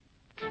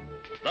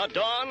The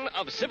dawn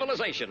of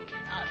civilization.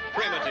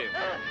 Primitive.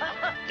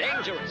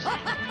 Dangerous.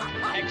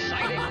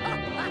 Exciting.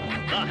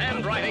 The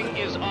handwriting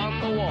is on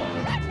the wall.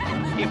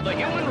 If the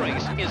human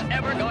race is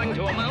ever going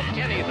to amount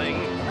to anything,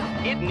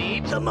 it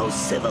needs the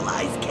most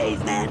civilized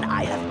caveman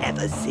I have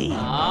ever seen.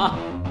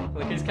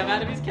 Look who's come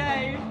out of his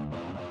cave.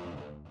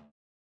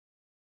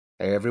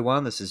 Hey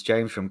everyone, this is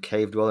James from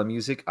Cave Dweller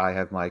Music. I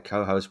have my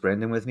co-host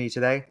Brendan with me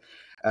today.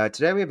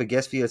 Today we have a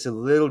guest for you that's a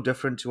little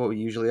different to what we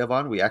usually have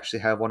on. We actually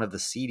have one of the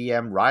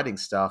CDM writing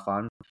staff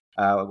on.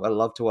 I'd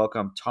love to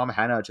welcome Tom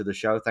Hanno to the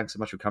show. Thanks so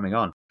much for coming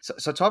on.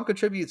 So Tom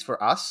contributes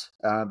for us,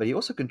 but he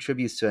also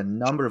contributes to a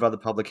number of other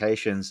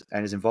publications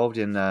and is involved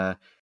in a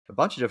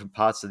bunch of different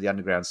parts of the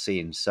underground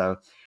scene. So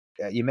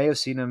you may have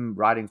seen him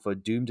writing for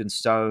Doomed and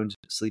Stoned,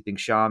 Sleeping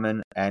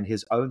Shaman, and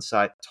his own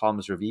site,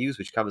 Tom's Reviews,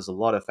 which covers a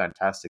lot of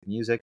fantastic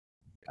music.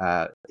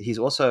 He's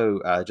also,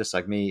 just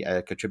like me,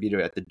 a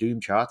contributor at the Doom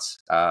charts.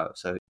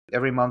 So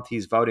every month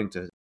he's voting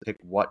to pick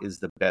what is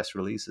the best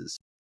releases.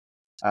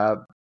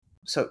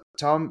 So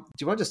Tom,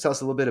 do you want to just tell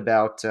us a little bit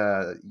about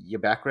your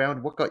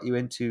background? What got you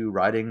into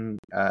writing,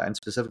 and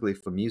specifically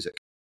for music?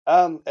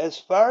 As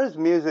far as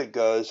music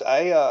goes,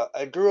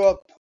 I grew up.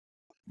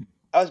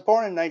 I was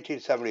born in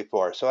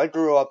 1974, so I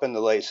grew up in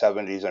the late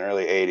 70s and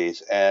early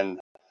 80s, and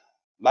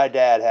my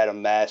dad had a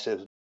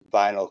massive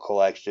vinyl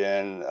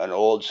collection, an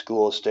old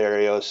school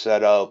stereo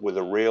setup with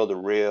a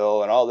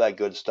reel-to-reel and all that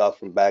good stuff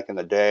from back in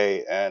the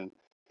day. And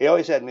he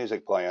always had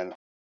music playing,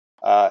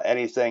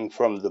 anything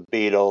from the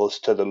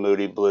Beatles to the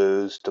Moody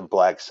Blues to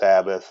Black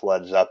Sabbath,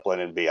 Led Zeppelin,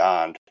 and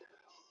beyond.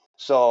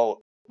 So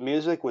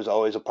music was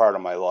always a part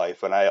of my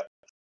life, and I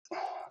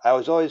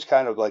was always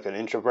kind of like an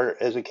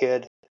introvert as a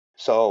kid.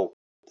 So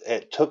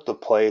it took the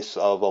place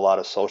of a lot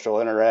of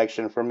social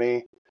interaction for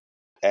me,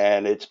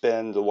 and it's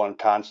been the one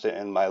constant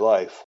in my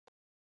life.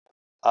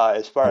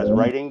 As far as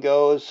writing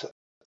goes,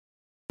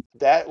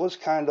 that was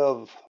kind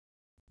of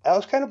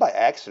by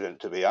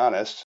accident, to be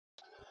honest.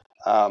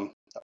 A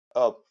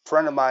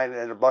friend of mine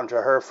and a bunch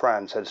of her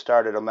friends had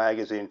started a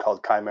magazine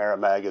called Chimera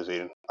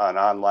Magazine, an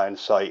online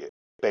site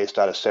based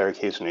out of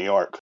Syracuse, New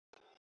York.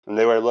 And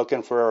they were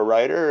looking for a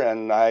writer,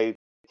 and I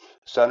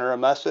sent her a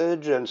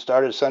message and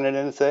started sending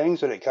in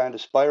things, and it kind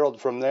of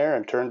spiraled from there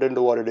and turned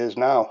into what it is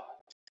now.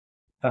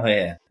 Oh,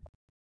 yeah.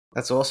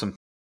 That's awesome.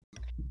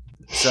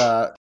 It's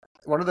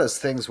one of those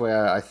things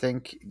where I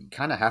think you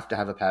kind of have to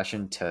have a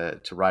passion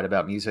to write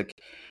about music.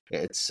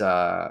 It's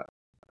a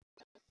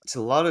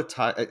lot of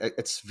time.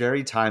 It's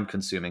very time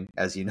consuming,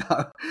 as you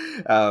know.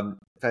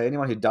 For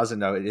anyone who doesn't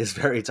know, it is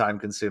very time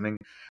consuming,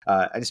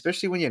 and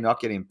especially when you're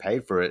not getting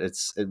paid for it,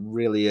 it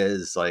really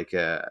is like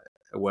a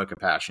work of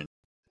passion.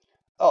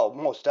 Oh,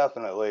 most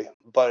definitely.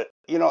 But,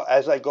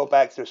 as I go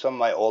back through some of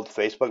my old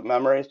Facebook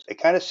memories,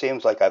 it kind of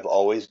seems like I've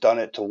always done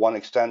it to one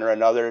extent or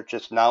another.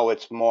 Just now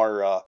it's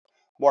more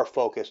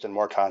focused and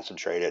more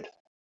concentrated.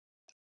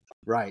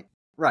 Right.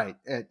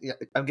 Yeah,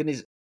 I'm going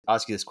to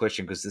ask you this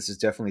question because this is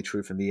definitely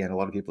true for me and a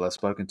lot of people I've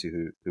spoken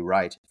to who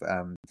write.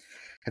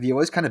 Have you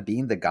always kind of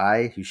been the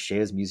guy who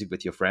shares music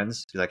with your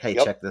friends? You're like, hey,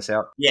 Yep. Check this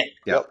out. Yeah.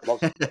 Yep,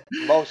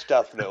 most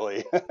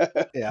definitely.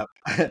 Yeah.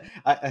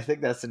 I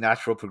think that's the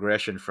natural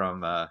progression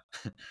from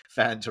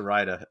fan to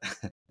writer.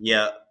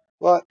 Yeah.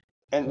 Well,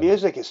 and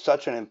music is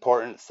such an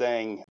important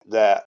thing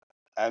that,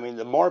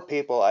 the more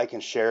people I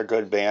can share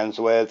good bands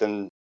with,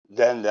 and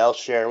then they'll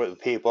share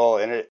with people,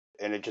 and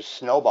it just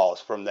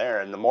snowballs from there.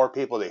 And the more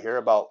people that hear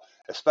about,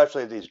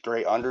 especially these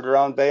great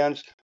underground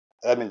bands,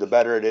 the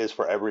better it is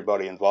for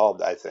everybody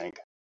involved, I think.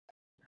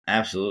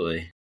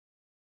 Absolutely.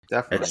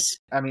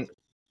 Definitely.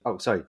 Oh,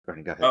 sorry,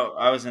 Bernie, go ahead. Oh,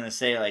 I was going to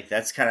say,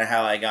 that's kind of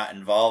how I got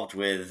involved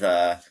with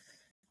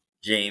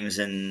James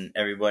and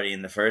everybody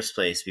in the first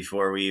place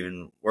before we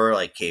even were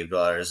Cave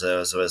Dwellers. It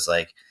was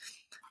like,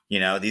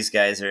 these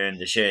guys are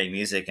into sharing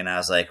music, and I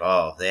was like,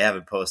 oh, they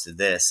haven't posted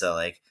this, so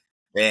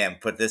bam,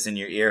 put this in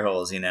your ear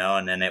holes, and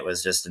then it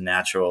was just a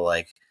natural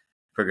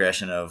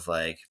progression of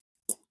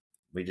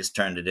we just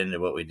turned it into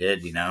what we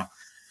did,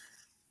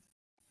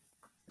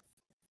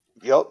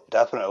 Yep,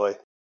 definitely.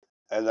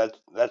 And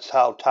that's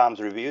how Tom's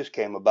Reviews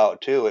came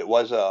about too. It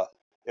was a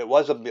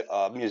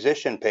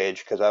musician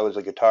page because I was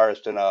a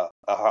guitarist in a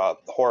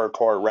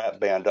horrorcore rap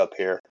band up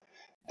here,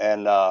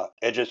 and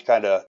it just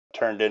kind of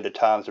turned into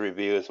Tom's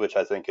Reviews, which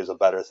I think is a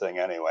better thing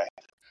anyway.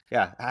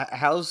 Yeah,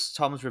 how's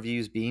Tom's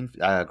Reviews been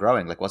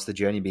growing? What's the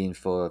journey been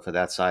for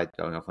that site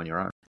going off on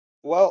your own?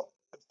 Well,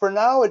 for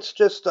now it's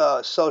just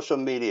social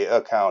media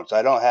accounts.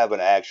 I don't have an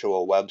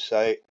actual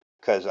website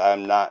because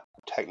I'm not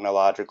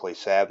technologically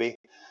savvy.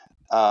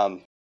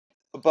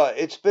 But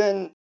it's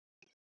been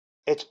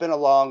a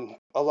long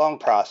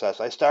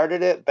process. I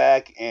started it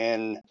back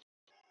in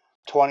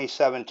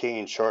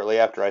 2017, shortly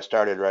after I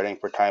started writing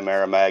for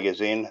Chimera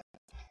Magazine,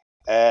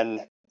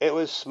 and it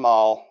was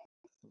small,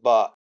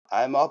 but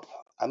I'm up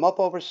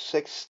over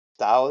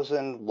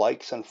 6,000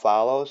 likes and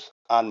follows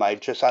on Wow.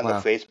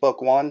 the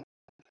Facebook one,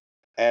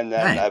 and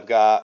then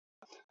Nice.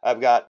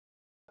 I've got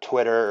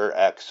Twitter or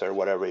X or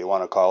whatever you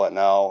want to call it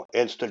now,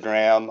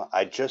 Instagram.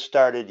 I just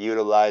started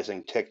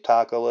utilizing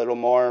TikTok a little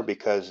more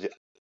because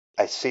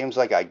it seems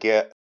like I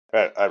get,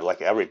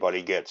 like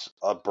everybody gets,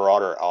 a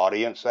broader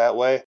audience that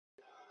way.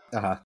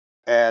 Uh-huh.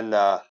 And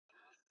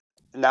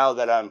now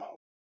that I'm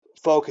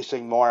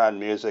focusing more on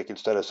music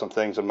instead of some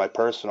things in my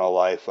personal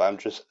life, I'm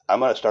going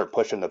to start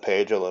pushing the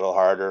page a little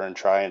harder and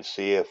try and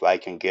see if I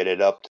can get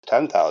it up to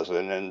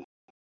 10,000 and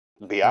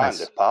beyond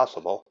Nice. if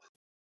possible.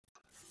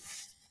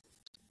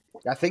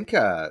 I think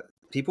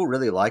people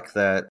really like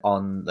that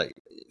on like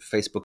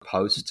Facebook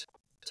post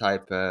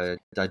type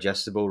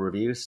digestible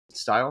reviews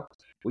style.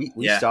 We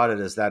Yeah. started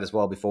as that as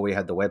well before we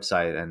had the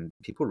website, and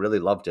people really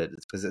loved it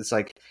because it's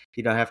like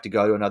you don't have to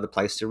go to another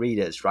place to read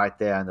it. It's right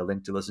there, and the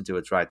link to listen to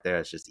it's right there.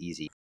 It's just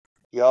easy.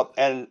 Yep.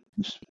 And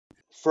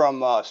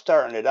from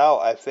starting it out,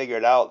 I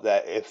figured out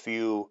that if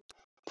you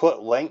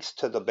put links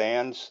to the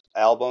band's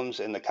albums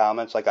in the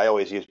comments, like I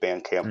always use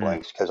Bandcamp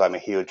links because I'm a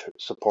huge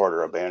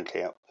supporter of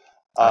Bandcamp.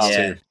 Us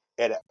Yeah. too.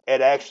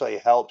 It actually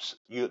helps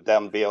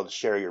them be able to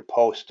share your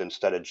post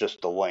instead of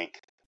just the link.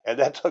 And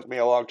that took me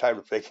a long time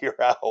to figure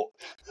out.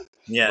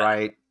 Yeah.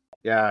 Right.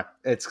 Yeah.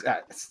 It's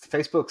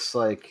Facebook's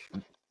like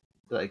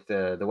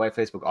the way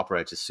Facebook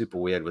operates is super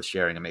weird with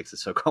sharing. It makes it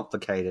so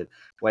complicated,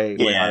 way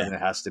harder than it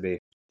has to be.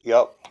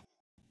 Yep.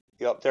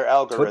 Their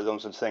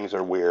algorithms and things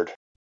are weird.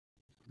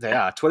 They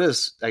are.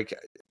 Twitter's like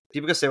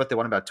people can say what they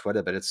want about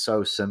Twitter, but it's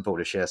so simple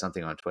to share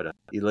something on Twitter.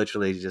 You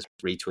literally just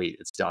retweet.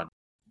 It's done.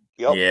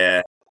 Yep.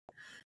 Yeah.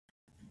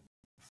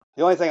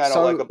 The only thing I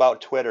don't like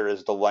about Twitter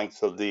is the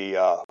length of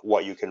the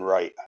what you can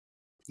write.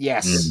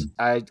 Yes,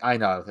 I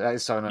know. That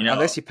is so annoying.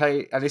 Unless you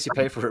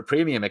pay for a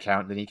premium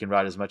account, then you can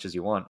write as much as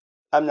you want.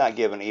 I'm not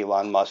giving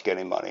Elon Musk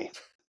any money.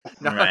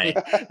 No, right.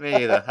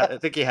 me either. I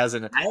think he has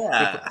enough.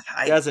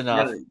 He has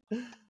enough.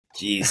 Really,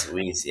 jeez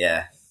Louise,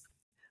 yeah.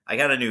 I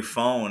got a new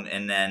phone,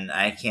 and then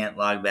I can't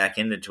log back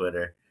into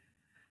Twitter.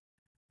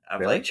 I've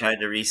like tried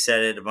to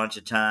reset it a bunch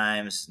of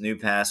times, new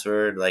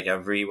password. Like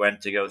I've went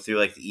to go through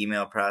like the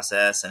email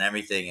process and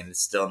everything, and it's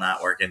still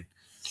not working.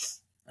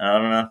 I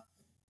don't know.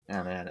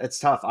 Oh man, it's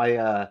tough.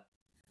 A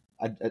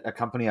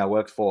company I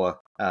worked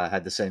for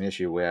had the same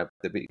issue where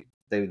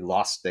they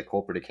lost their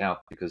corporate account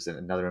because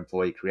another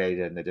employee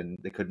created it and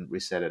they couldn't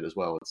reset it as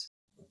well.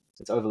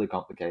 It's overly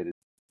complicated.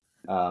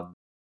 But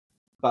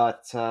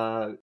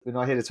we're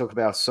not here to talk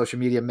about social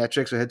media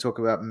metrics. We're here to talk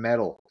about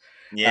metal.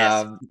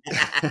 Yes.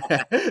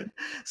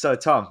 So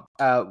Tom,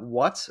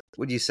 what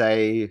would you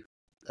say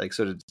like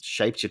sort of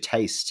shaped your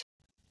taste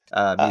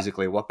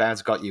musically? What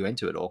bands got you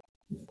into it all?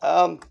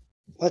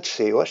 Let's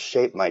see, what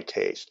shaped my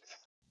taste?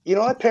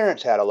 My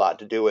parents had a lot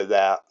to do with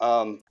that.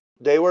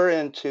 They were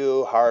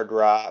into hard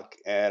rock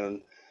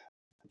and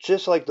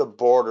just like the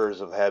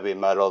borders of heavy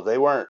metal. They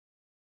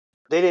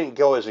didn't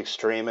go as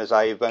extreme as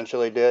I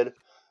eventually did,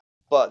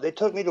 but they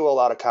took me to a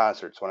lot of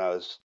concerts when I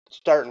was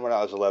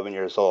 11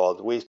 years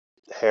old.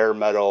 Hair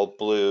metal,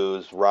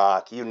 blues,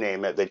 rock, you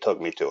name it, they took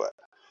me to it.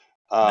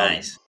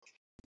 Nice.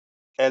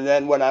 And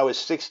then when I was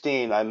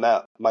 16, I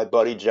met my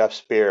buddy Jeff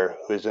Spear,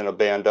 who's in a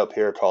band up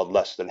here called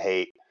Less Than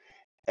Hate.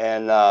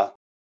 And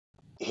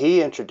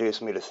he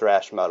introduced me to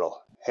thrash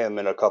metal, him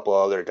and a couple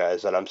other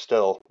guys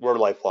that we're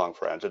lifelong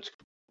friends. It's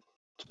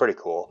pretty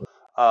cool.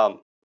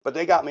 But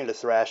they got me into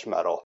thrash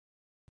metal.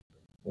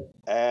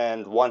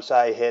 And once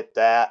I hit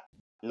that,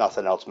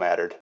 nothing else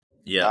mattered.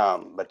 Yeah.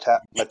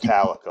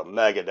 Metallica,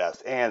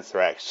 Megadeth,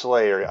 Anthrax,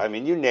 Slayer. I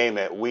mean, you name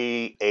it,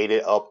 we ate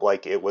it up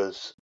like it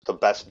was the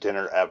best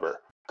dinner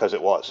ever, because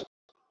it was.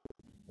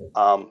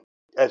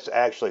 It's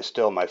actually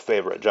still my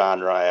favorite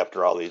genre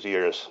after all these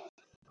years.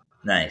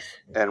 Nice.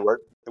 And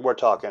we're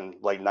talking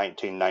like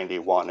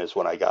 1991 is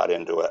when I got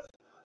into it.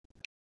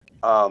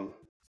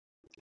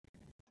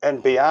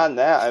 And beyond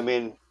that, I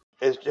mean,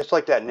 it's just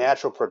like that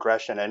natural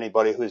progression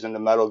anybody who's into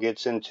metal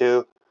gets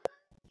into.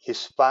 You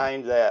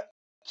find that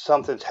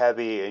something's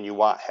heavy and you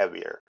want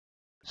heavier.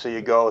 So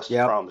you go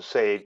from,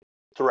 say,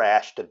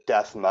 thrash to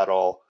death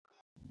metal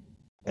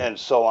and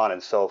so on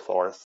and so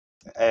forth.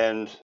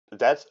 And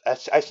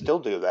I still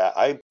do that.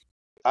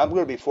 I'm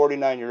going to be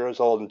 49 years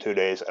old in 2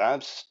 days, and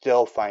I'm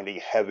still finding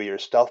heavier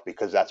stuff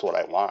because that's what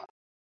I want.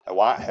 I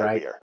want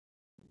heavier.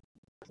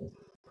 Right.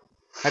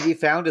 Have you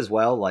found as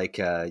well, like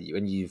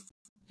when you've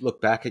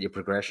looked back at your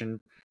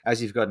progression,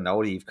 as you've gotten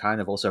older, you've kind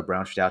of also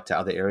branched out to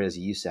other areas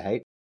you used to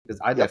hate?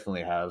 Because I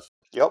definitely have.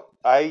 Yep.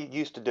 I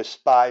used to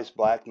despise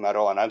black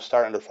metal, and I'm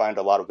starting to find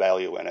a lot of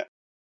value in it.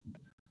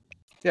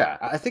 Yeah,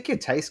 I think your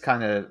taste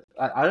kind of...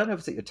 I don't know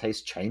if your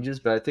taste changes,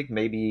 but I think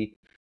maybe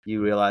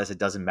you realize it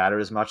doesn't matter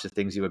as much the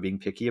things you were being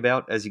picky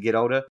about as you get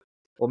older.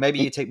 Or maybe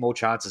you take more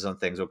chances on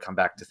things or come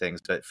back to things.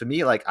 But for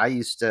me, like, I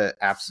used to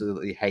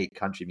absolutely hate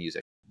country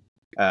music.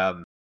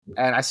 And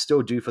I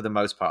still do for the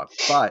most part.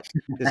 But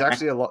there's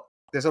actually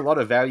there's a lot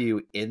of value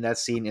in that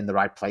scene in the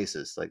right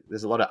places. Like,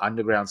 there's a lot of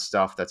underground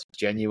stuff that's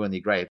genuinely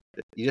great.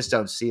 You just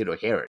don't see it or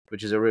hear it,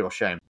 which is a real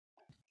shame.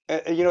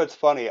 And it's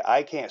funny.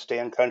 I can't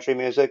stand country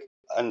music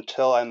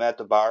until I'm at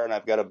the bar and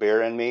I've got a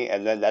beer in me,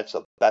 and then that's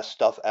the best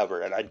stuff ever.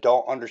 And I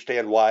don't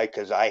understand why,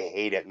 because I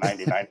hate it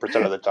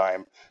 99% of the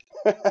time.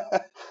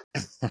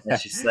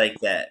 It's just like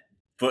that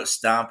foot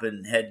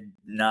stomping, head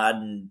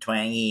nodding,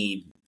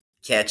 twangy,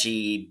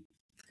 catchy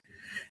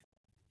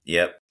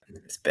Yep,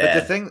 it's But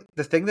bad.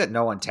 the thing that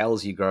no one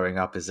tells you growing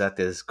up is that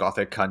there's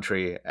gothic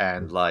country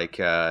and like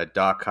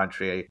dark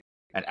country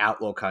and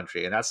outlaw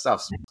country, and that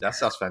stuff's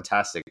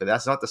fantastic. But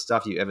that's not the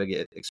stuff you ever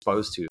get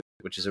exposed to,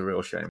 which is a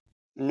real shame.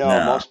 No,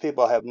 No, most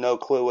people have no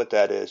clue what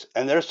that is.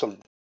 And there's some,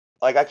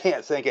 like, I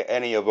can't think of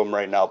any of them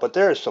right now, but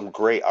there are some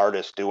great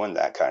artists doing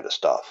that kind of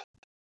stuff.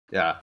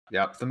 Yeah,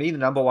 yeah. For me, the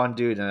number one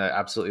dude, and I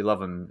absolutely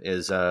love him,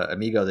 is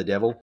Amigo the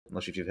Devil. I'm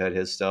not sure if you've heard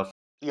his stuff.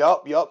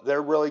 Yup,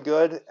 they're really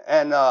good.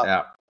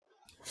 Yeah,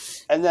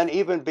 And then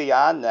even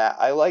beyond that,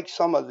 I like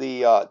some of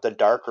the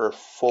darker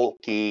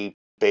folky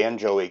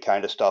banjo-y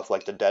kind of stuff,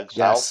 like the Dead South.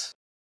 yes,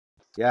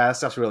 yeah. That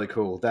stuff's really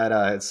cool. That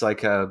it's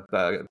like a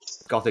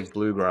gothic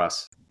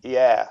bluegrass.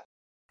 Yeah.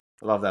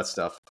 I love that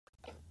stuff.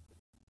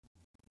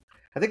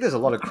 I think there's a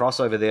lot of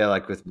crossover there,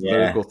 like with Yeah.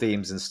 lyrical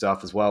themes and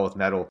stuff as well with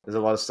metal. There's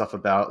a lot of stuff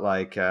about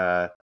like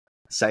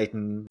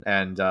Satan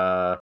and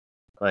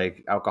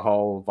like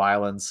alcohol,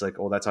 violence, like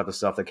all that type of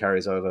stuff that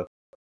carries over.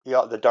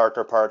 Yeah, the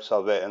darker parts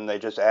of it, and they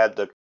just add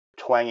the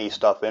twangy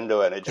stuff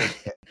into it. And it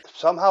just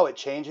somehow it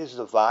changes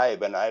the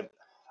vibe, and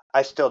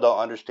I still don't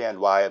understand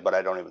why, but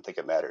I don't even think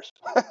it matters.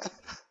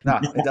 No,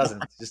 it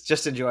doesn't.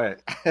 Just enjoy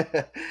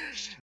it.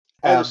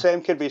 And the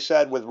same can be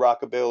said with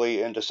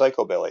rockabilly and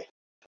psychobilly.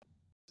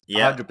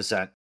 yeah,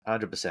 100%.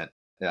 100%.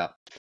 Yeah. I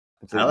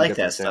Completely like different that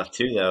thing. stuff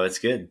too, though. It's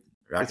good.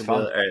 It's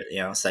fun.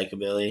 Rockabilly, or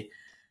psychobilly.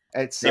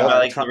 It's Same by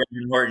like the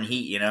Reverend Horton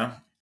Heat,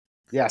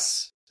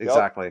 yes, Yep.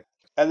 exactly.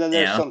 And then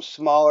there's Yeah. some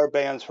smaller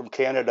bands from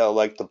Canada,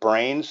 like the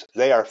Brains.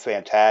 They are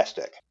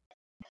fantastic.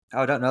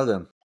 Oh, I don't know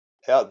them.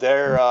 Yeah,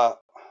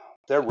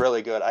 they're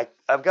really good.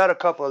 I've got a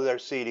couple of their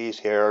CDs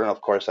here, and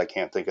of course I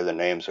can't think of the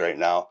names right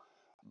now,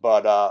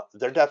 but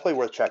they're definitely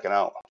worth checking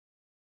out.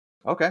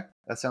 Okay,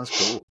 that sounds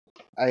cool.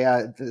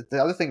 The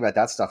other thing about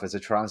that stuff is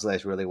it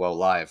translates really well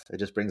live. It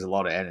just brings a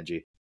lot of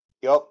energy.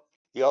 Yep,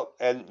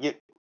 and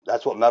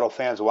that's what metal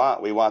fans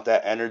want. We want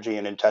that energy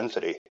and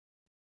intensity.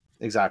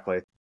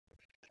 Exactly.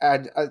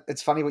 And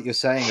it's funny what you're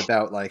saying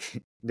about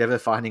like never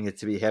finding it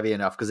to be heavy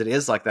enough, because it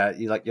is like that.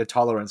 You like your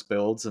tolerance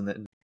builds, and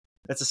then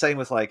it's the same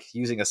with like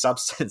using a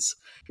substance.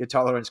 Your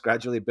tolerance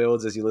gradually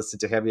builds as you listen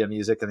to heavier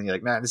music, and then you're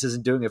like, man, this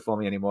isn't doing it for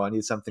me anymore. I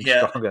need something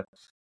Yeah. stronger.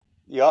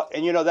 Yeah,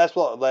 and that's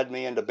what led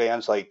me into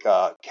bands like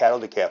Cattle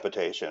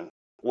Decapitation.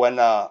 When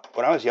I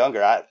was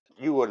younger,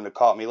 you wouldn't have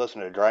caught me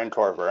listening to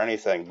Grindcore or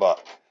anything,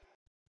 but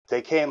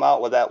they came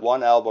out with that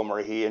one album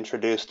where he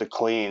introduced the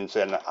cleans,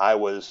 and I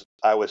was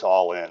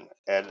all in.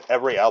 And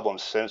every album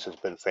since has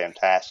been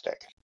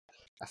fantastic.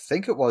 I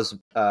think it was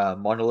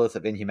Monolith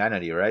of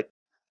Inhumanity, right?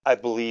 I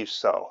believe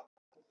so.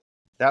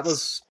 That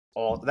was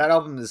all. That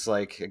album is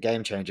like a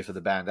game changer for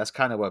the band. That's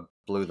kind of what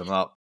blew them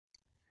up.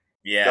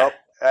 Yeah.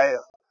 Yep.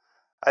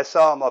 I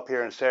saw them up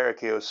here in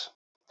Syracuse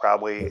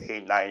probably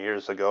 8-9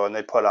 years ago, and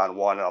they put on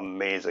one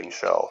amazing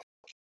show.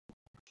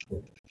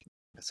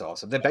 That's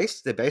awesome. They're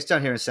based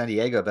down here in San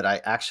Diego, but I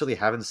actually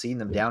haven't seen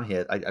them down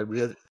here.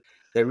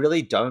 They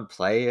really don't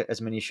play as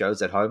many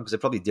shows at home because they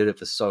probably did it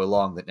for so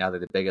long that now that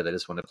they're bigger, they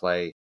just want to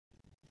play,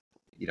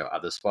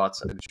 other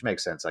spots, which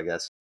makes sense, I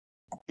guess.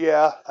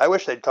 Yeah, I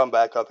wish they'd come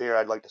back up here.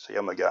 I'd like to see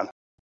them again.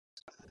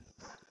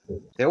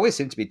 They always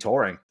seem to be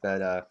touring,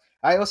 but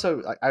I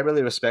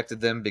really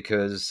respected them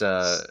because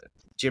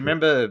do you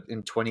remember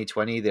in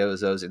 2020 there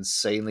was those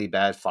insanely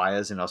bad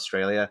fires in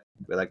Australia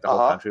where like the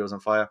whole country was on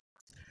fire?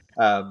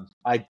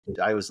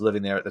 I was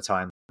living there at the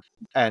time,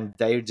 and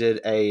they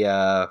did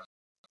a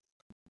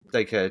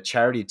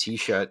charity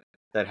T-shirt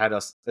that had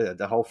us.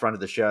 The whole front of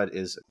the shirt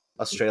is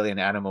Australian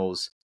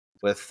animals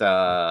with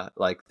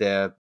like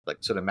their like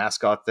sort of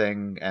mascot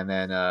thing, and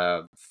then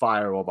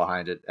fire all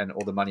behind it, and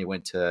all the money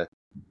went to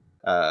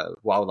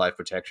wildlife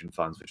protection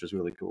funds, which was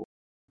really cool.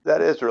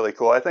 That is really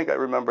cool. I think I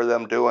remember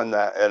them doing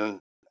that, and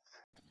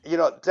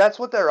that's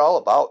what they're all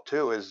about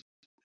too, is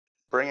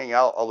bringing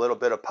out a little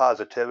bit of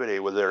positivity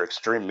with their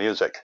extreme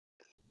music.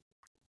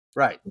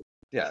 Right.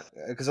 Yeah,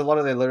 because a lot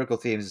of their lyrical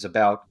themes is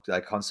about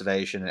like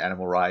conservation and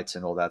animal rights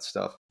and all that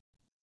stuff.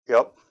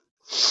 Yep.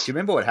 Do you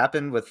remember what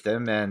happened with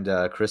them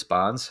and Chris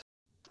Barnes?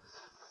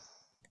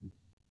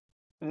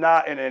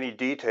 Not in any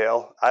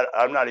detail.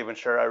 I'm not even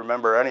sure I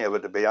remember any of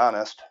it, to be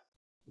honest.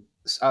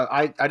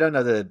 I don't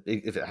know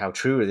how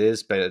true it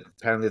is, but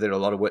apparently there are a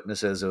lot of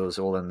witnesses. It was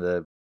all in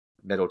the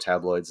metal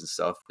tabloids and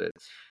stuff. But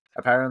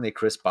apparently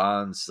Chris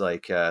Barnes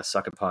like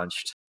sucker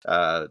punched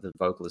the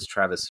vocalist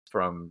Travis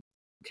from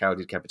Cattle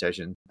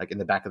Decapitation like in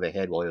the back of the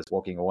head while he was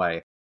walking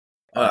away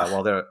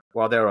while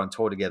they were on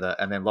tour together,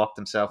 and then locked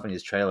himself in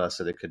his trailer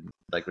so they could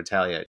like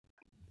retaliate.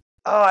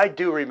 Oh, I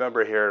do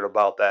remember hearing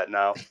about that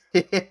now.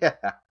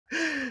 Yeah.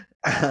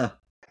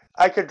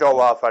 I could go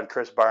off on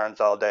Chris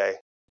Barnes all day.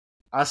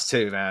 Us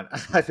too, man.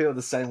 I feel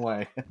the same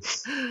way.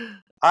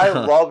 I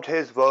loved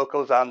his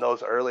vocals on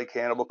those early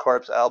Cannibal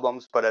Corpse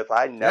albums, but if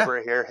I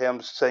never hear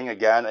him sing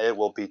again, it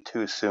will be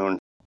too soon.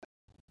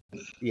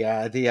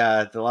 Yeah,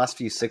 the last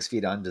few 6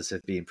 Feet Unders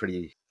have been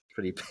pretty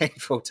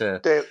painful to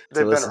They've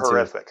been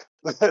horrific.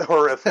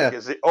 Horrific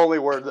is the only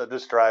word that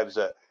describes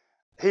it.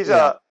 He's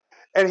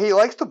and he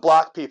likes to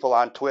block people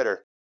on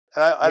Twitter.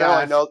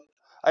 And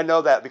I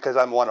know that because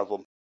I'm one of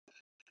them.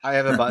 I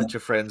have a bunch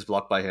of friends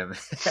blocked by him.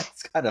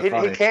 It's kind of He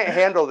funny. can't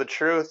handle the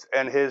truth,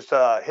 and his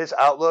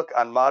outlook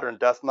on modern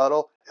death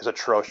metal is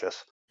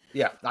atrocious.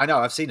 Yeah, I know.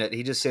 I've seen it.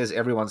 He just says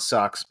everyone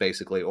sucks,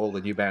 basically. All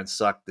the new bands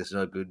suck. There's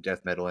no good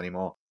death metal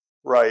anymore.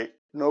 Right.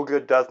 No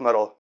good death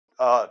metal.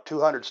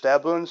 200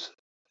 stab wounds?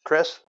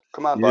 Chris?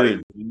 Come on, buddy.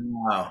 Dude,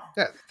 wow.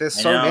 Yeah, there's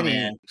I so know, many,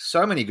 man.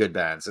 so many good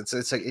bands.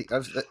 It's like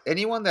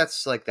anyone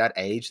that's like that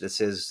age that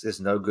says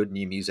there's no good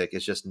new music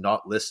is just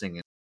not listening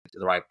to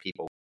the right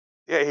people.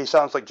 Yeah, he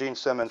sounds like Gene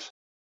Simmons.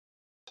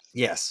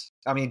 Yes,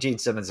 I mean Gene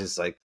Simmons is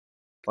like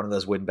one of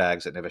those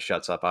windbags that never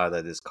shuts up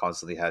either. Just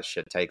constantly has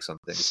shit takes on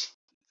things.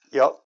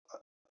 Yep.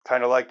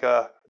 Kind of like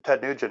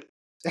Ted Nugent.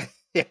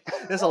 Yeah,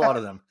 there's a lot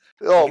of them.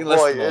 Oh, You can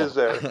list boy, them all. is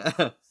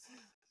there.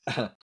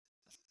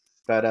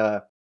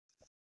 But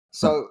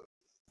so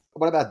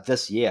what about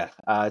this year?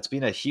 It's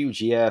been a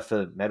huge year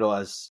for metal,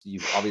 as you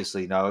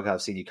obviously know.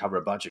 I've seen you cover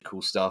a bunch of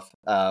cool stuff.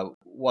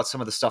 What's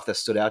some of the stuff that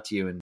stood out to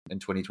you in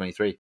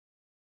 2023?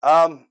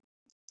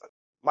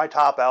 My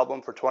top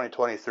album for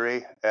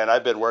 2023, and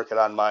I've been working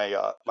on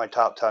my my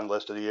top 10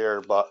 list of the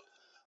year, but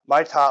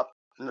my top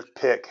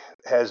pick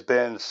has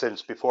been,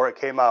 since before it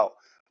came out,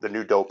 the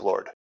new Dope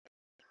Lord.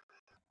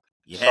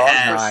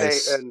 Yeah.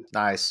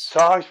 Nice.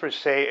 Songs for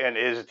Satan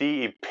is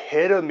the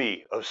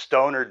epitome of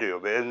stoner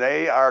doom, and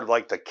they are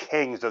like the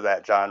kings of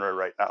that genre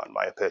right now, in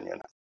my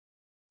opinion.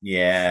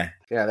 Yeah.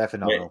 Yeah, they're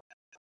phenomenal.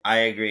 I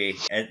agree.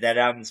 That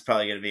album's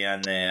probably going to be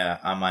on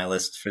my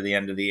list for the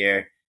end of the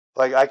year.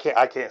 Like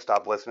I can't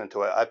stop listening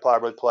to it. I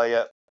probably play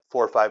it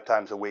 4 or 5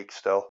 times a week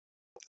still.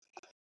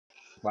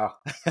 Wow.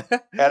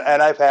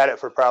 and I've had it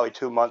for probably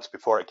 2 months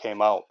before it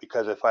came out,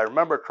 because if I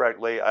remember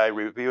correctly, I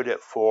reviewed it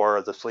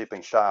for The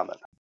Sleeping Shaman.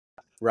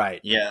 Right.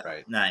 Yeah.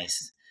 Right.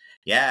 Nice.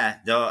 Yeah.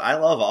 Though I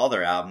love all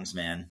their albums,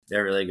 man.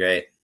 They're really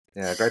great.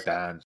 Yeah, great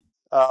band.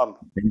 And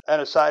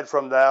aside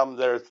from them,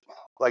 there's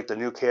like the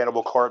new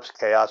Cannibal Corpse,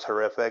 Chaos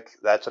Horrific.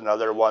 That's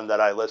another one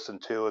that I listen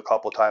to a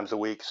couple times a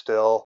week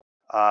still.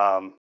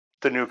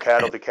 The new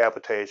Cattle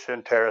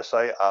Decapitation,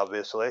 Terracite,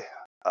 obviously.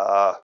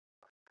 Boy,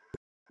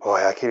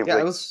 I can't even.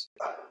 Yeah,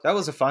 that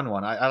was a fun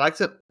one. I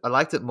liked it. I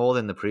liked it more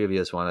than the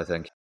previous one, I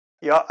think.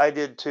 Yeah, I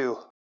did too.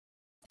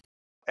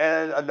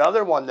 And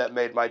another one that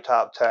made my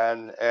top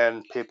 10,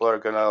 and people are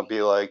gonna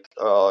be like,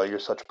 "Oh, you're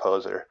such a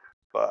poser,"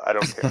 but I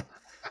don't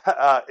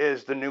care.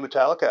 Is the new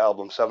Metallica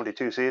album,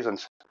 72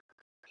 Seasons.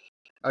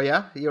 Oh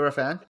yeah, you're a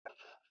fan?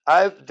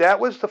 That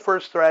was the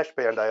first thrash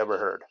band I ever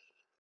heard.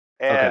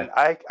 And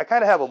Okay. I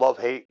kind of have a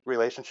love-hate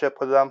relationship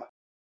with them.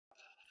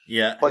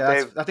 Yeah. But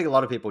yeah, I think a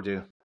lot of people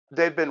do.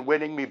 They've been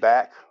winning me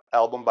back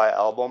album by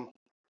album.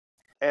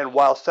 And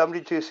while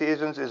 72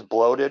 Seasons is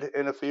bloated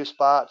in a few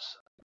spots,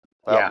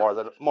 well, Yeah.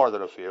 more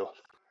than a few,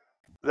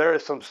 there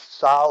is some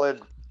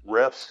solid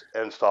riffs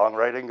and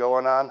songwriting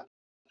going on.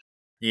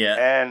 Yeah.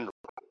 And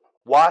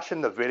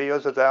watching the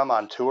videos of them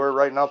on tour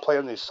right now,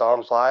 playing these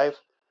songs live,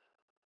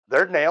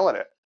 they're nailing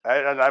it.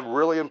 And I'm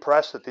really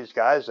impressed that these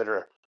guys that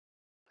are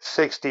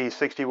 60,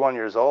 61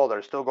 years old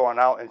are still going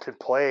out and can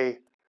play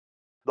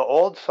the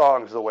old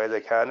songs the way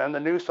they can, and the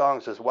new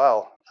songs as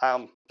well.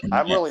 I'm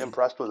really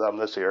impressed with them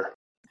this year.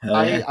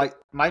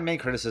 My main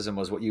criticism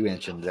was what you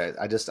mentioned.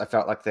 I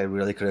felt like they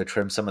really could have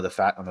trimmed some of the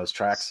fat on those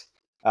tracks.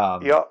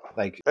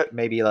 Like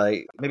maybe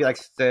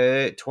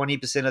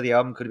 20% of the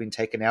album could have been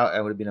taken out, and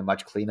it would have been a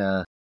much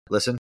cleaner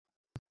listen.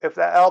 If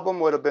that album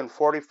would have been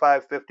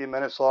 45, 50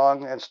 minutes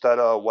long instead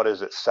of,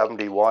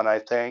 71, I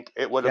think,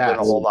 it would have been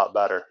a whole lot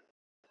better.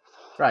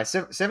 Right,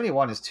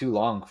 71 is too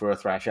long for a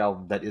thrash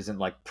album that isn't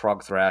like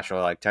prog thrash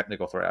or like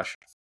technical thrash.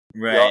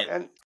 Right.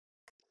 Yeah,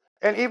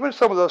 and even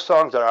some of those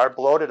songs that are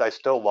bloated, I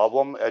still love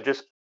them.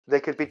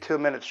 They could be 2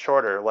 minutes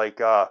shorter, like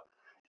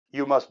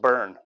You Must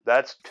Burn.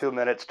 That's 2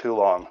 minutes too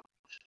long.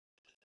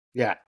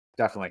 Yeah,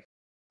 definitely.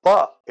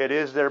 But it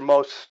is their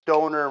most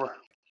stoner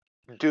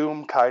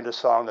doom kind of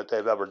song that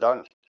they've ever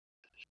done.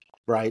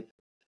 Right.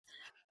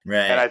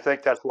 Right. And I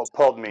think that's what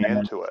pulled me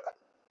into it.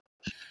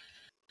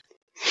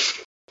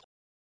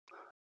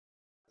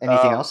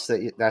 Anything else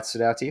that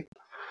stood out to you?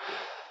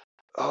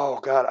 Oh,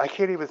 God, I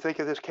can't even think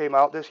if this came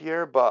out this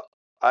year, but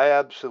I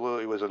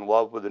absolutely was in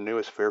love with the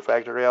newest Fear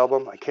Factory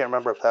album. I can't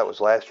remember if that was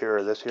last year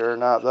or this year or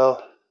not,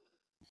 though.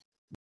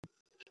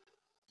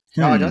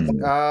 No, I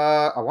don't.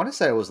 I want to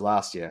say it was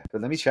last year,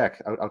 but let me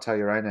check. I'll tell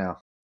you right now.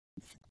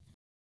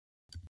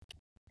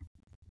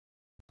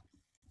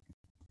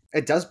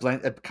 It does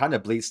blend. It kind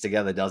of bleeds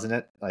together, doesn't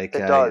it? Like it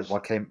does.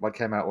 What came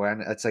out when?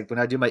 It's like when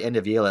I do my end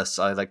of year lists,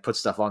 I like put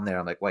stuff on there.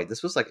 I'm like, wait,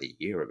 this was like a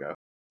year ago.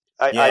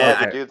 I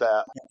had to do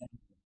that.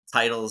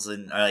 Titles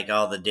and like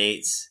all the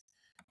dates,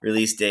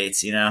 release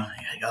dates. You know,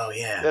 like, oh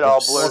yeah, it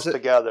all blurs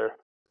together.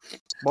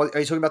 Well, are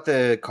you talking about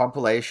the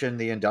compilation,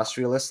 the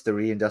Industrialist, the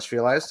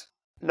Reindustrialized?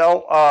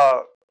 No.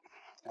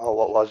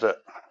 What was it?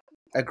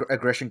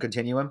 Aggression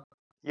Continuum.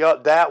 Yeah,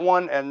 that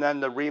one, and then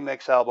the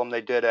remix album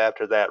they did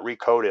after that,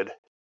 Recoded.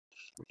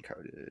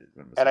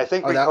 And I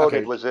think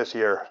Recoded was this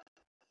year.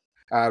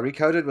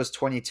 Recoded was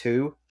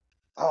 22.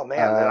 Oh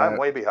man, I'm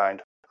way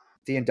behind.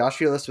 The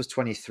Industrialist was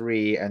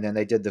 23, and then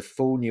they did the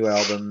full new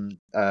album,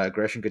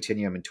 Aggression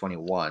Continuum, in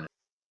 21.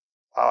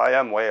 Oh, I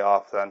am way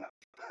off then.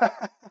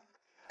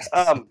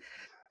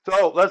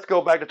 So let's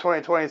go back to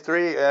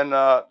 2023, and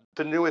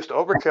the newest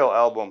Overkill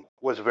album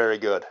was very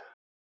good.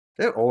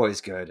 They're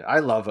always good. I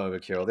love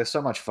Overkill. They're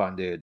so much fun,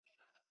 dude.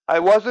 I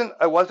wasn't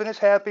as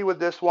happy with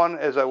this one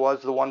as I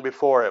was the one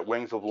before it,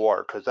 Wings of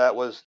War, because that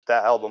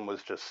album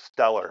was just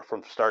stellar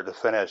from start to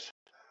finish.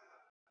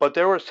 But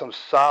there were some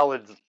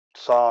solid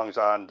songs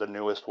on the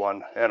newest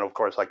one, and of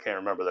course I can't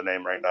remember the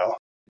name right now.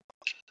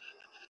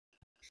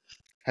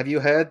 Have you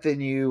heard the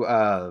new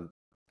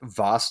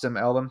Vastum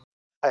album?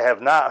 I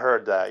have not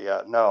heard that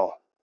yet. No.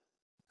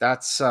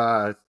 That's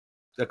a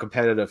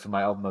competitor for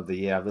my album of the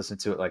year. I've listened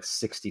to it like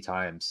 60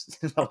 times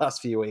in the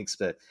last few weeks,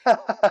 but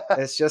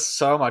it's just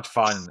so much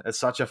fun. It's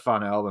such a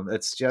fun album.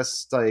 It's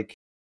just like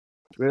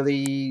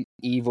really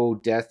evil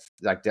death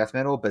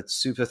metal, but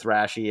super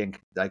thrashy and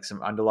like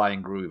some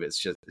underlying groove. It's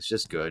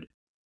just good.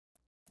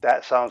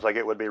 That sounds like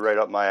it would be right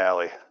up my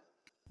alley.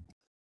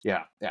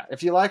 Yeah.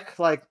 If you like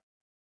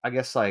I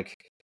guess like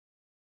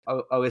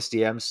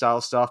OSDM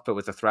style stuff, but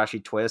with a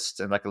thrashy twist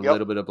and like a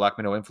little bit of black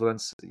metal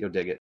influence, you'll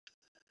dig it.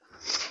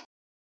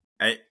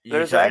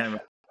 You're talking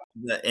about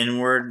the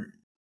Inward.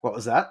 What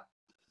was that?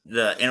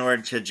 The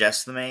Inward to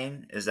Just the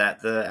Main. Is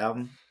that the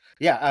album?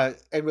 Yeah,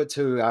 Inward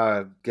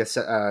to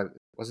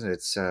wasn't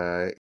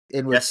it?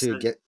 Inward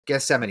to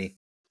Gethsemane.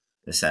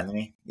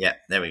 Gethsemane. Yeah,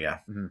 there we go.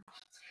 Mm-hmm.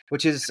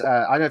 Which is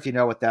I don't know if you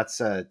know what that's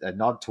a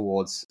nod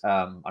towards.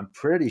 I'm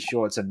pretty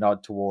sure it's a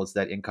nod towards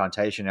that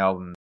Incantation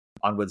album,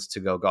 Onwards to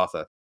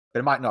Golgotha. But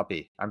it might not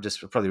be. I'm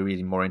just probably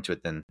reading more into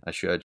it than I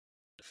should.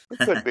 It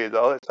could be,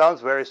 though. It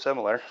sounds very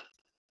similar.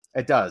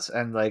 It does.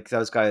 And like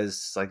those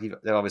guys, like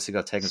they've obviously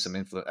got taken some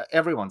influence.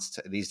 Everyone's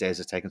these days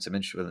has taken some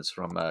influence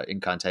from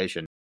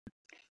Incantation.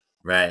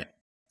 Right.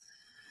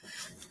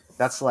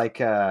 That's like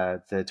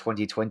the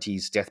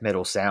 2020s death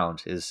metal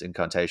sound is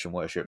Incantation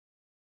worship.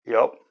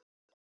 Yep.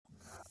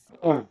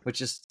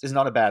 Which is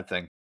not a bad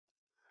thing.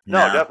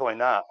 No, definitely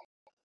not.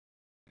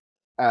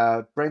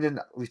 Brendan,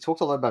 we've talked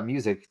a lot about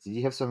music. Do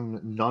you have some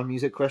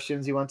non-music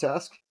questions you want to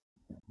ask?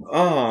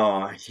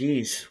 Oh,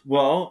 geez.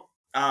 Well,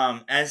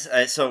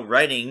 so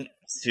writing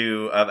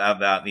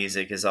about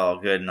music is all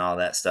good and all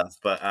that stuff.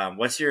 But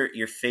what's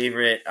your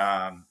favorite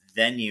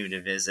venue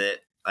to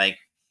visit, like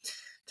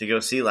to go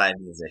see live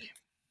music?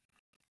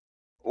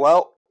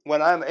 Well,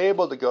 when I'm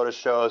able to go to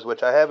shows,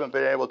 which I haven't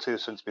been able to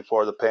since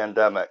before the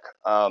pandemic,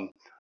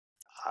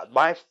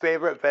 my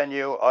favorite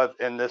venue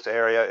in this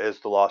area is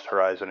the Lost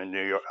Horizon in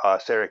New York,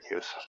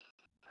 Syracuse.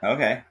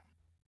 Okay.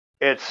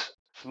 It's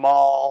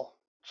small,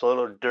 it's a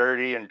little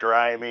dirty and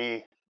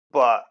grimy,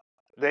 but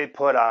they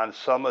put on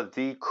some of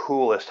the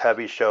coolest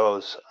heavy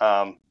shows.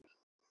 I've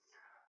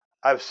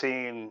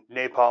seen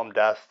Napalm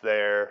Death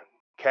there,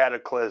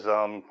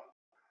 Cataclysm.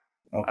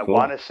 Oh, cool. I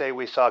want to say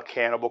we saw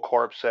Cannibal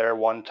Corpse there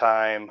one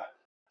time.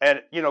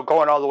 And,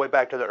 going all the way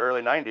back to the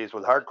early 90s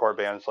with hardcore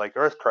bands like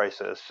Earth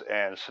Crisis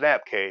and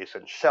Snapcase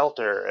and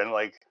Shelter. And,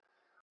 like,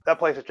 that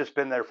place has just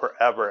been there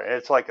forever. And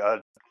it's like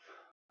a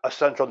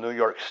central New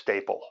York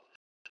staple.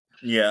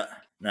 Yeah,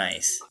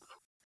 nice.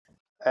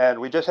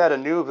 And we just had a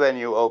new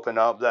venue open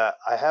up that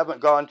I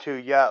haven't gone to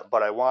yet,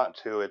 but I want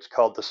to. It's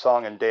called The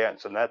Song and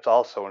Dance, and that's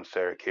also in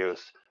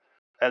Syracuse.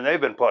 And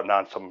they've been putting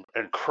on some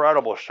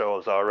incredible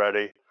shows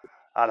already.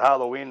 On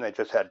Halloween, they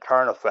just had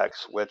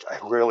Carnifex, which I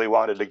really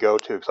wanted to go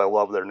to because I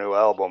love their new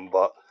album,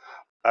 but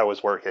I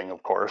was working,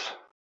 of course.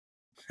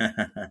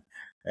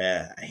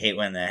 Yeah, I hate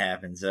when that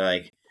happens.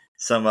 Like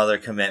some other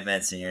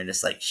commitments, and you're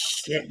just like,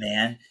 shit,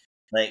 man.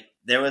 Like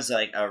there was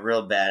like a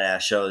real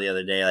badass show the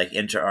other day, like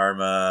Inter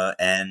Arma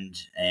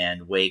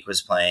and Wake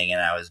was playing,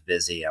 and I was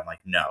busy. I'm like,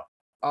 no.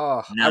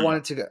 Oh, no. I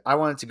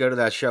wanted to go to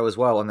that show as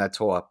well on that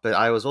tour, but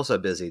I was also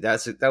busy.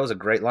 That was a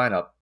great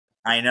lineup.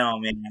 I know,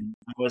 man.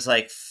 I was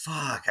like,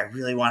 fuck, I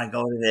really want to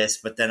go to this.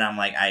 But then I'm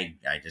like, I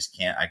just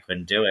can't. I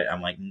couldn't do it.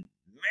 I'm like,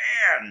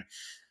 man,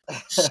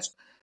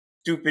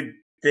 stupid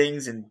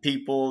things and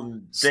people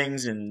and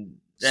things and...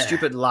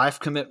 Stupid life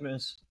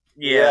commitments.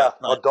 Yeah,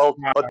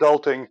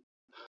 adulting.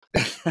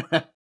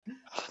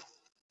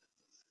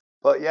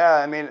 But yeah,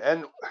 I mean,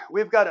 and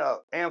we've got an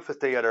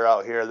amphitheater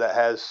out here that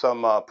has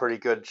some pretty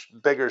good,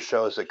 bigger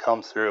shows that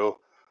come through.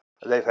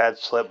 They've had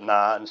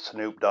Slipknot and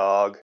Snoop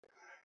Dogg.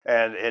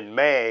 And in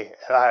May,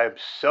 I'm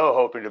so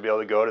hoping to be able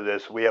to go to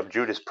this. We have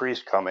Judas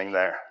Priest coming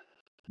there.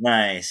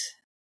 Nice.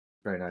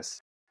 Very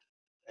nice.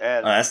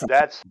 And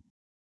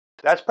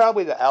that's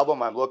probably the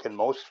album I'm looking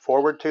most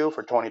forward to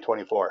for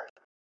 2024.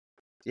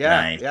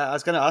 Yeah, nice. Yeah. I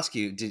was going to ask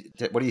you,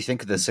 what do you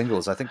think of the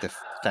singles? I think they're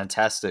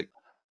fantastic.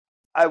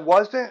 I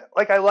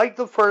liked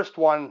the first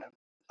one.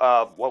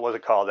 What was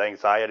it called?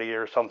 Anxiety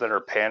or something, or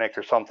Panic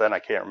or something. I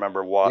can't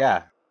remember what.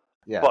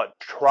 Yeah. But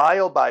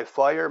Trial by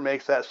Fire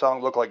makes that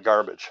song look like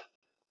garbage.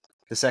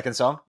 The second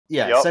song?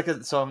 Yeah, yep.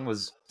 Second song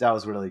was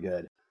really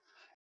good.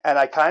 And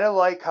I kind of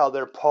like how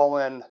they're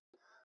pulling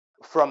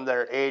from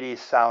their 80s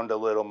sound a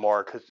little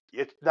more, because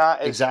it's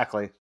not as...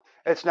 Exactly.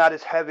 It's not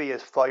as heavy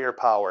as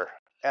Firepower.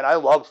 and I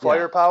love Yeah.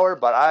 Firepower,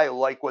 but I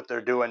like what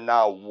they're doing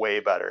now way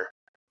better.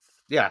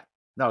 Yeah.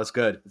 No, it's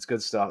good. It's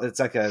good stuff. It's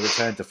like a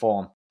return to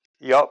form.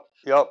 Yep.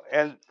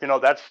 And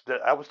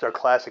that was their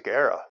classic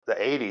era, the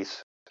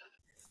 '80s,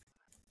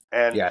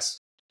 and Yes,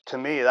 to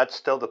me, that's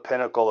still the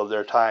pinnacle of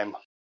their time.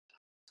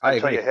 I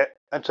agree.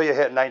 Until you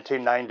hit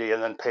 1990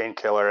 and then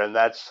Painkiller, and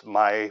that's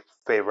my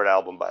favorite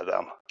album by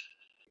them.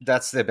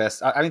 That's their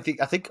best. I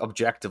think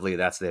objectively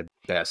that's their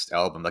best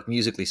album. Like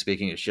musically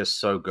speaking, it's just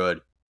so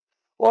good.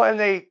 Well, and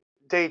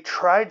they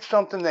tried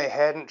something they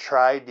hadn't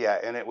tried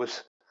yet, and it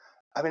was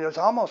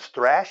almost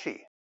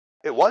thrashy.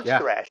 It was Yeah.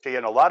 thrashy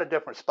in a lot of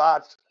different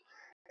spots,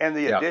 and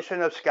the Yeah.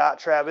 addition of Scott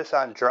Travis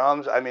on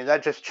drums,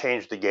 that just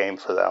changed the game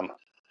for them.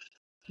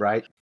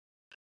 Right.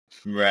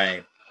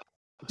 Right.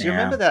 Do you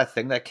remember that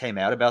thing that came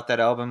out about that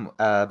album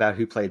about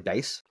who played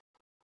bass?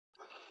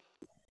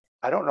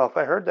 I don't know if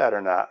I heard that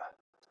or not.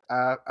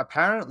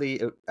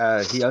 Apparently,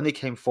 he only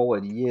came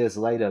forward years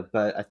later,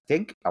 but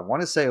I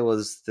want to say it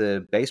was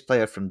the bass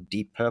player from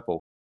Deep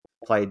Purple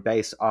played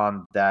bass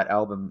on that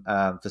album.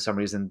 For some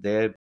reason,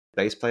 their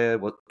bass player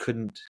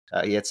couldn't.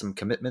 He had some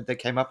commitment that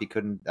came up. He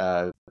couldn't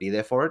be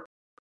there for it.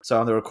 So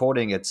on the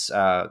recording, it's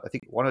I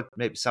think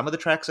maybe some of the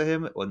tracks are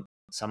him, or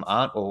some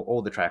aren't, or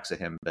all the tracks are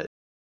him. But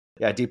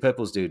yeah, Deep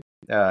Purple's dude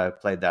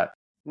played that.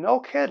 No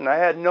kidding, I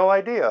had no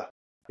idea.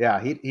 Yeah,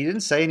 he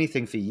didn't say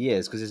anything for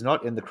years because he's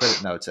not in the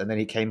credit notes, and then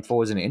he came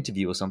forward in an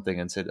interview or something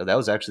and said, "Oh, that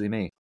was actually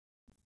me."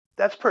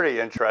 That's pretty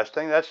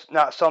interesting. That's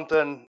not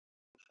something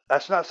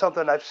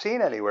I've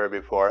seen anywhere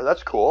before.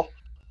 That's cool.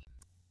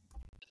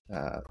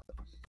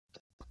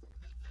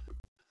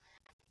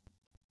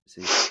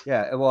 See,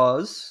 yeah, it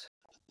was.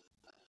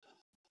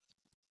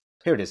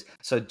 Here it is.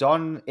 So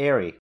Don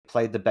Airy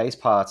played the bass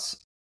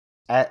parts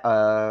on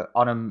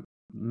a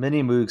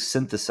Mini Moog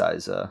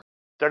synthesizer.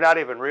 They're not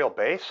even real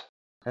bass?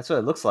 That's what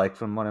it looks like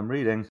from what I'm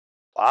reading.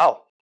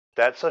 Wow,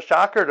 that's a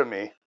shocker to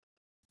me.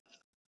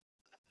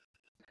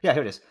 Yeah,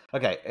 here it is.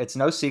 Okay, it's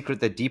no secret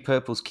that Deep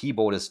Purple's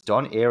keyboardist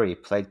Don Airy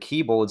played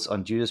keyboards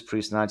on Judas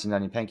Priest's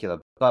 1990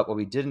 Painkiller, but what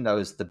we didn't know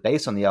is the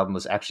bass on the album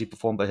was actually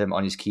performed by him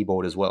on his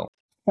keyboard as well.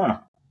 Huh.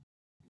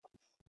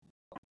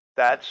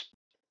 That's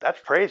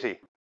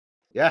crazy.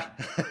 Yeah.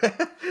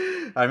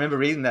 I remember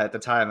reading that at the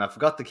time. I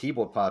forgot the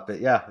keyboard part,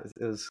 but yeah,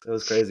 it was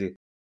crazy.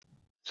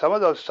 Some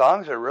of those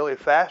songs are really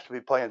fast to be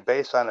playing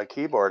bass on a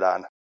keyboard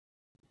on.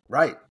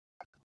 Right.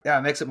 Yeah,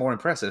 it makes it more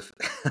impressive.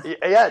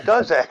 Yeah, it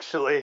does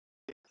actually.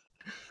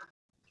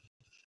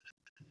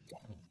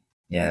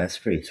 Yeah, that's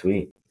pretty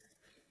sweet.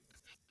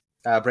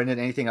 Brendan,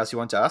 anything else you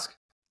want to ask?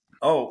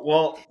 Oh,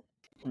 well,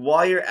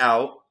 while you're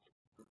out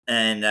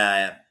and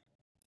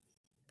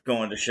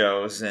going to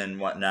shows and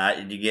whatnot,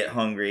 and you get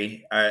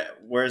hungry,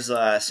 where's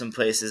some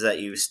places that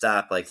you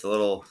stop, like the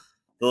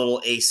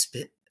little ace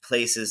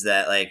places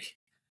that like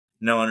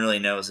no one really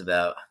knows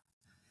about?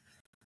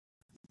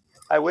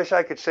 I wish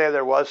I could say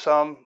there was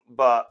some,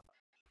 but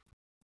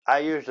I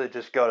usually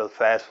just go to the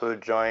fast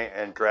food joint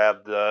and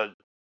grab the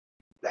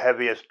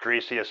heaviest,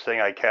 greasiest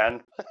thing I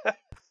can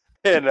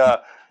and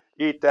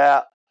eat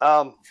that.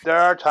 There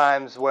are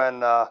times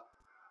when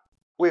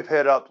we've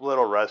hit up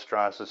little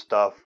restaurants and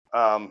stuff,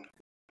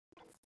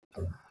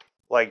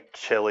 like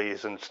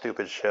Chili's and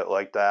stupid shit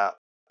like that.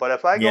 But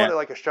if I go to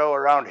like a show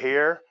around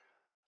here,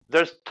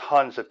 there's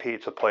tons of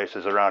pizza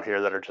places around here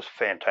that are just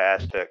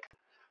fantastic.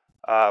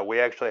 We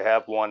actually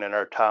have one in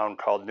our town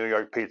called New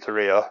York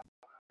Pizzeria,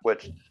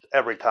 which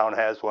every town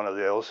has one of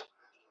those.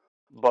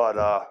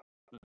 But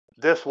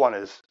this one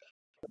is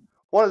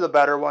one of the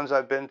better ones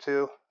I've been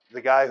to.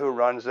 The guy who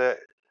runs it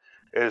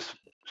is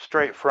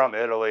straight from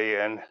Italy,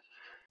 and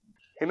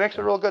he makes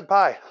a real good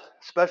pie,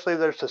 especially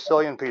their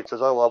Sicilian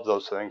pizzas. I love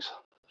those things.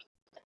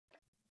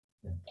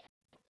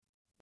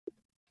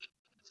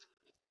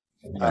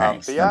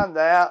 Nice. Beyond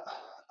that,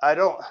 I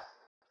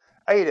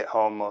eat at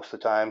home most of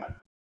the time.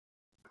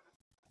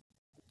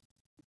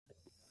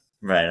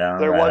 Right on.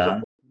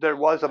 There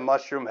was a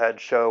Mushroom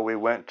Head show we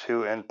went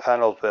to in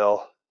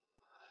Pennellville,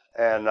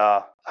 and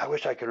I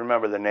wish I could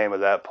remember the name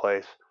of that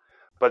place.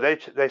 But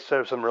they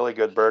serve some really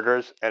good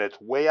burgers, and it's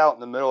way out in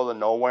the middle of the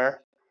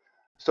nowhere.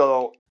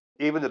 So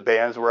even the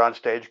bands were on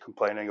stage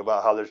complaining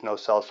about how there's no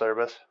cell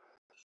service.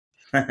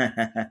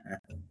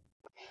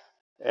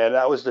 And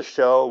that was the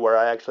show where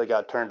I actually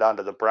got turned on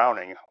to the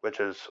Browning, which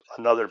is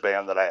another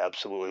band that I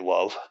absolutely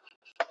love.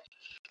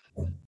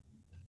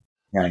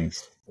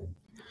 Nice.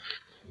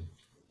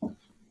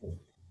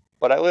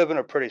 But I live in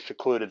a pretty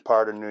secluded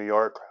part of New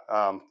York.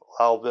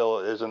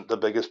 Lowellville isn't the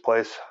biggest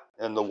place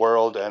in the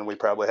world, and we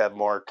probably have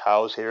more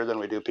cows here than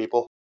we do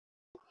people.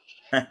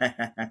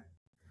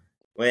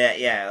 Well,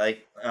 yeah,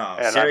 like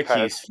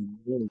Syracuse,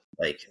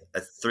 like a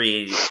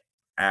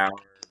 3-hour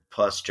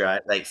plus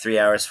drive, like 3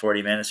 hours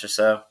 40 minutes or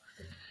so.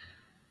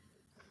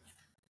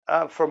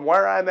 From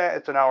where I'm at,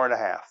 it's an hour and a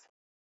half.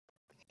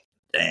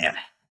 Damn.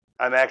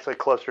 I'm actually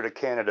closer to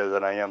Canada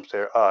than I am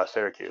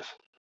Syracuse.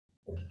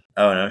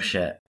 Oh no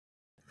shit.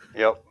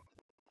 Yep.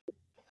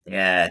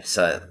 Yeah,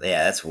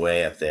 that's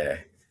way up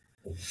there.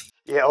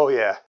 Yeah. Oh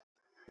yeah.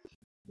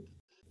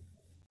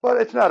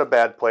 But it's not a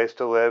bad place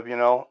to live, you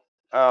know.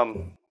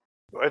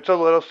 It's a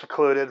little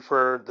secluded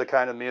for the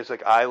kind of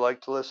music I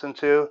like to listen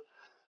to,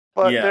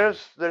 but Yeah.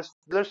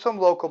 there's some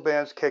local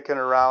bands kicking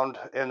around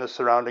in the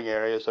surrounding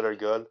areas that are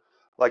good.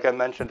 Like I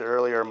mentioned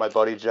earlier, my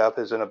buddy Jeff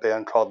is in a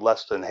band called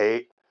Less Than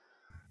Hate,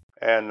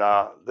 and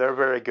they're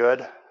very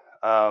good.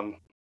 Um,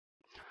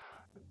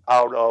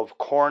 Out of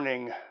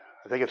Corning,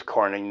 I think it's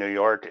Corning, New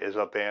York, is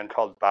a band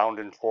called Bound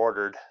and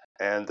Quartered,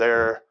 and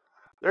they're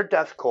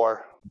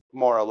deathcore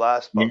more or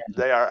less, Yeah. but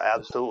they are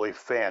absolutely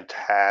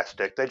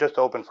fantastic. They just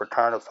opened for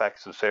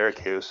Carnifex in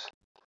Syracuse,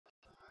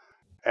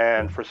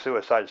 and for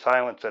Suicide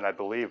Silence in I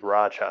believe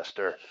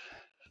Rochester,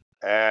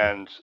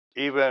 and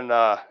even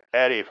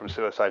Eddie from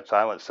Suicide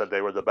Silence said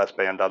they were the best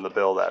band on the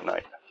bill that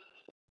night.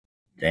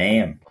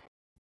 Damn.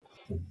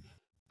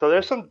 So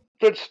there's some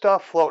good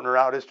stuff floating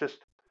around. It's just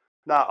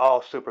not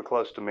all super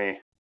close to me.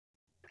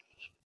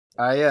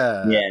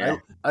 Yeah.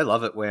 I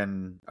love it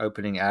when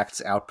opening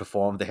acts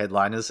outperform the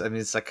headliners. I mean,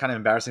 it's like kind of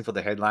embarrassing for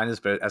the headliners,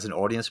 but as an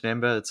audience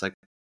member, it's like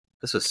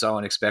this was so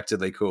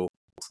unexpectedly cool.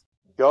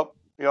 Yep.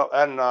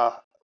 And I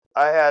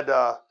had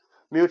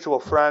mutual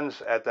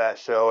friends at that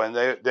show, and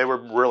they were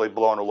really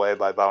blown away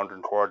by Bound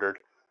and Quartered.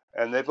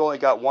 And they've only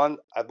got one,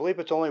 I believe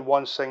it's only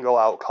one single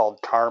out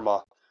called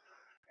Karma,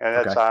 and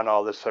it's Okay. on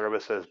all the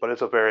services, but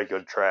it's a very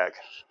good track.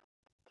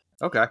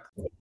 Okay.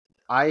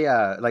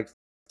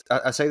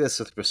 I say this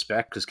with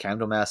respect because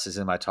Candlemass is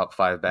in my top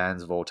 5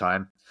 bands of all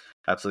time.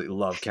 Absolutely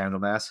love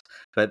Candlemass.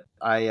 But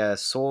I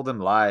saw them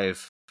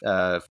live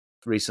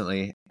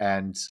recently,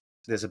 and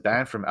there's a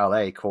band from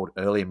LA called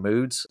Early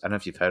Moods. I don't know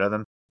if you've heard of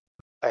them.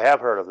 I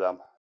have heard of them.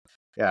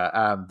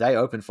 Yeah, they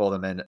opened for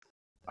them, and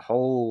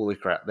holy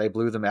crap, they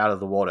blew them out of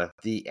the water.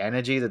 The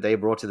energy that they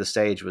brought to the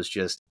stage was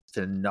just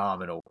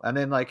phenomenal. And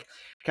then, like,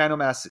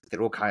 Candlemass,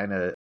 they're all kind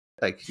of,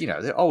 like,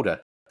 they're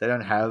older.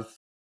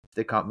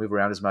 They can't move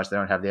around as much. They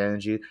don't have the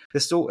energy.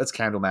 It's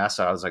Candlemass,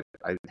 so I was like,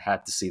 I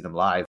had to see them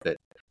live, but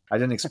I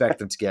didn't expect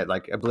them to get,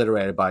 like,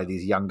 obliterated by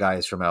these young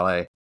guys from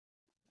LA.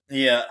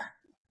 Yeah.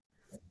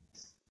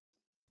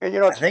 And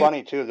it's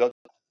funny, too.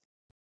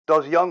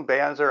 Those young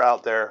bands are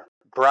out there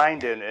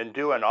grinding and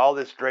doing all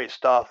this great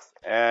stuff,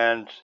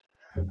 and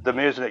the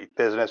music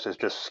business is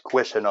just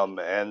squishing them,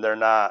 and they're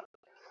not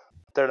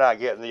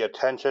getting the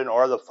attention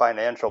or the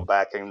financial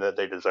backing that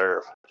they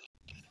deserve.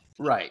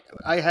 Right.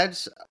 I had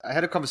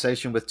a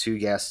conversation with 2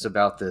 guests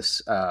about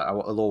this a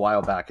little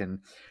while back, and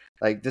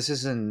like this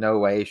is in no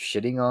way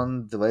shitting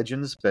on the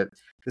legends, but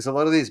there's a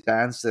lot of these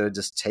bands that are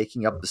just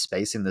taking up the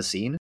space in the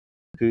scene.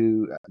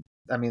 Who,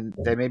 I mean,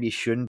 they maybe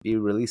shouldn't be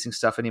releasing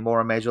stuff anymore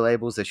on major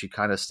labels. They should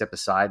kind of step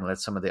aside and let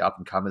some of the up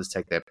and comers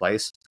take their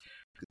place.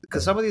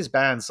 Because some of these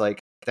bands, like,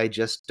 they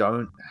just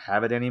don't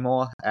have it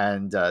anymore,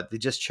 and they're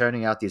just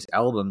churning out these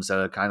albums that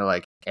are kind of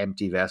like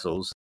empty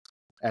vessels.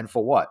 And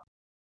for what?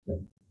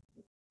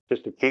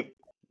 Just to keep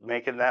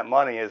making that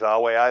money is the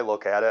way I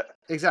look at it.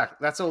 Exactly.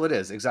 That's all it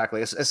is.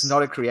 Exactly. It's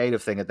not a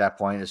creative thing at that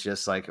point. It's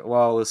just like,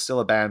 well, it's still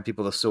a band.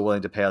 People are still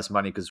willing to pay us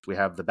money because we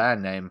have the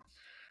band name.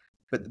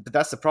 But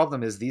that's the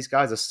problem is these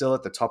guys are still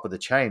at the top of the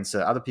chain, so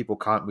other people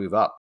can't move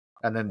up.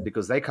 And then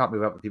because they can't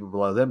move up, the people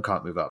below them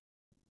can't move up.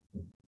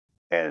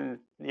 And,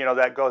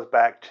 that goes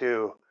back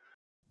to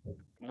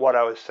what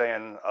I was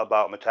saying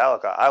about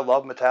Metallica. I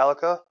love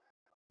Metallica,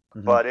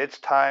 but it's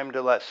time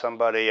to let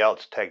somebody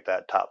else take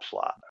that top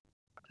slot.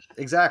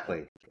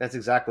 Exactly. That's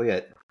exactly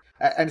it.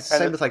 And it's the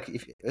same with, like,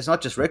 it's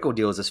not just record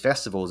deals, it's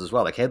festivals as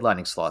well, like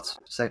headlining slots.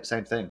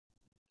 Same thing.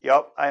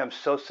 Yep, I am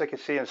so sick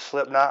of seeing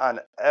Slipknot on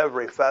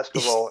every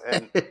festival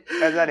and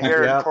then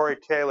hearing Corey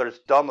Taylor's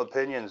dumb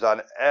opinions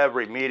on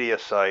every media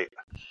site.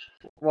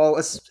 Well,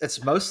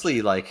 it's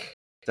mostly like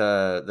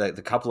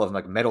the couple of them,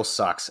 like, metal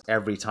sucks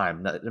every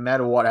time. No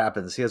matter what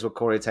happens, here's what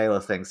Corey Taylor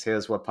thinks,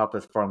 here's what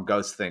Puppet from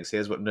Ghost thinks,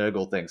 here's what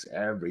Nurgle thinks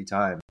every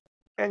time.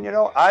 And,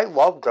 I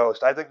love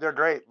Ghost. I think they're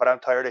great, but I'm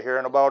tired of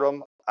hearing about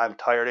them. I'm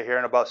tired of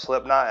hearing about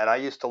Slipknot, and I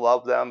used to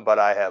love them, but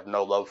I have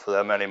no love for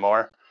them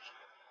anymore.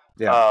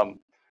 Yeah.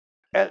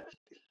 And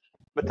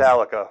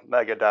Metallica,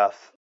 Megadeth.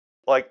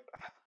 Like,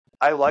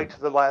 I liked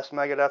the last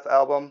Megadeth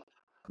album,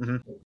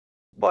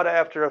 but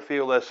after a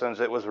few listens,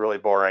 it was really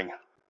boring.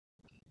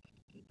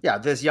 Yeah,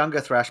 there's younger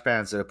thrash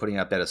bands that are putting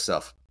out better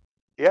stuff.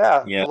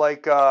 Yeah.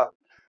 Like,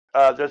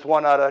 there's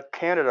one out of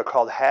Canada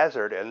called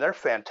Hazard, and they're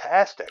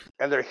fantastic.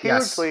 And they're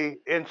hugely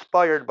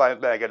inspired by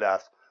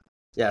Megadeth.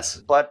 Yes.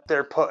 But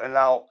they're putting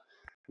out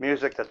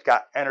music that's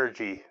got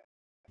energy.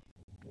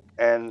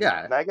 And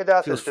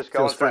Megadeth is just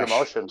going through the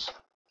motions.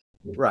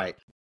 Right.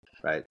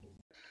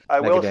 I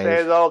will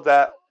say, though,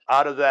 that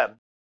out of that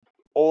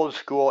old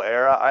school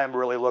era, I am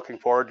really looking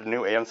forward to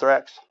new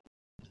Anthrax.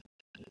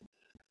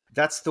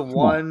 That's the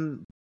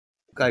one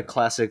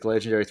classic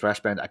legendary thrash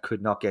band I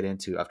could not get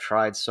into. I've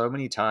tried so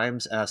many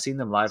times, and I've seen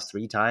them live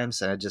 3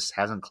 times, and it just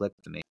hasn't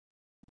clicked for me.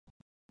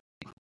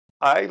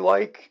 I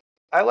like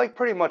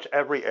pretty much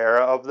every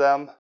era of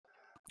them.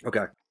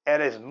 Okay.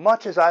 And as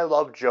much as I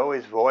love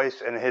Joey's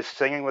voice and his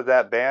singing with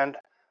that band,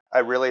 I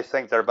really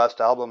think their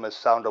best album is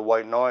Sound of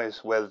White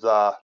Noise with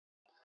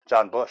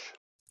John Bush.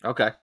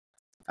 Okay.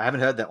 I haven't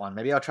heard that one.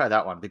 Maybe I'll try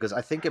that one because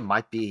I think it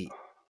might be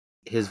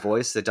his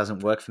voice that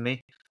doesn't work for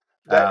me.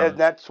 And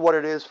that's what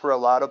it is for a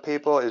lot of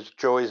people. Is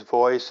Joey's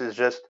voice is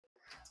just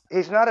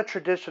he's not a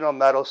traditional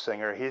metal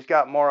singer. He's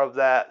got more of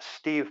that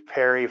Steve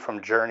Perry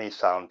from Journey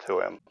sound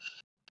to him.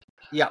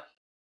 Yep,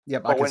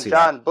 but when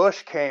John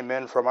Bush came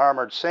in from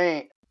Armored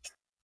Saint,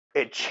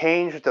 it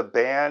changed the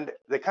band.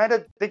 They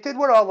did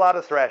what a lot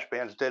of thrash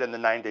bands did in the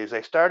 90s.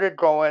 They started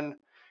going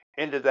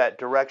into that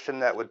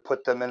direction that would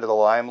put them into the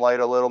limelight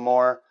a little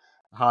more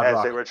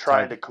as they were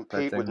trying to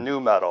compete with nu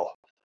metal.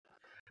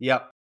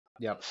 Yep.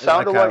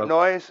 Sound of White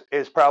Noise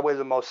is probably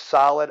the most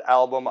solid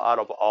album out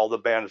of all the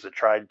bands that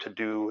tried to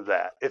do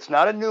that. It's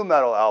not a nu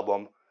metal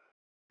album.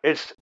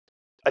 It's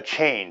a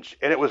change,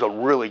 and it was a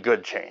really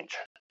good change.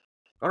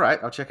 All right,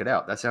 I'll check it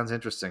out. That sounds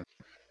interesting.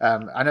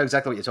 I know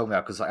exactly what you're talking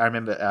about because I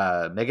remember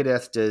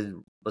Megadeth did,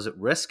 was it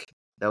Risk?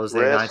 That was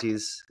their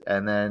 90s.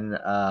 And then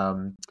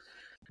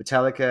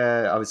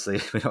Metallica,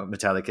 obviously, we know what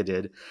Metallica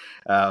did.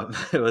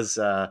 It was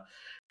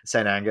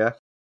Saint Anger.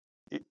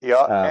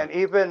 Yeah, and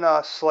even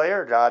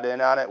Slayer got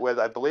in on it with,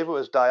 I believe it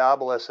was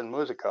Diabolus and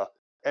Musica.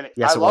 And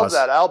yes, I love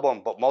that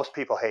album, but most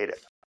people hate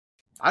it.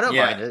 I don't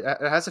mind it.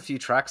 It has a few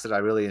tracks that I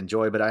really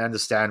enjoy, but I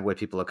understand where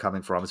people are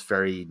coming from. It's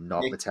very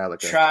not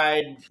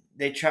Metallica.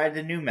 They tried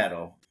the nu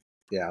metal.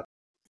 Yeah.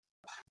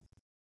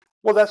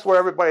 Well, that's where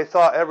everybody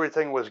thought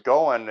everything was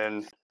going,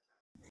 and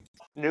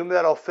nu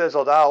metal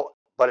fizzled out,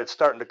 but it's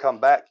starting to come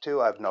back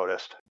too, I've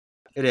noticed.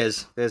 It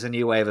is. There's a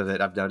new wave of it,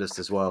 I've noticed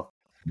as well.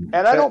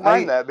 And I don't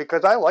mind that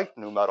because I like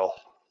nu metal.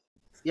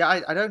 Yeah,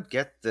 I don't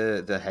get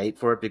the hate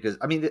for it because,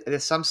 I mean,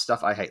 there's some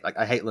stuff I hate. Like,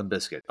 I hate Limp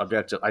Bizkit.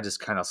 I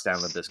just cannot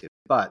stand Limp Bizkit.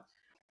 But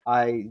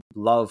I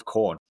love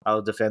Korn.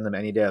 I'll defend them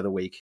any day of the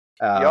week.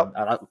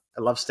 I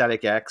love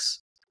Static X.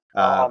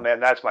 Oh, man,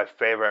 that's my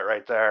favorite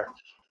right there.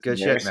 Good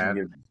shit,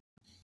 man.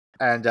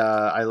 And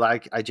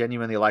I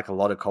genuinely like a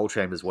lot of Coal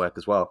Chamber's work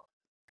as well.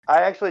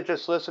 I actually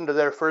just listened to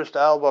their first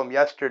album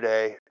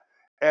yesterday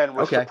and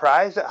was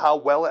surprised at how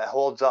well it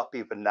holds up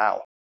even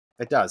now.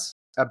 It does.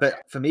 But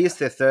for me, it's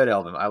their third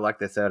album. I like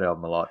their third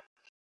album a lot.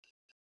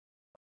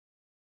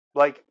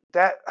 Like,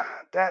 that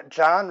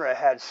genre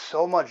had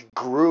so much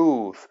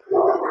groove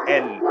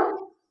and...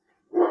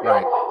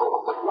 Right.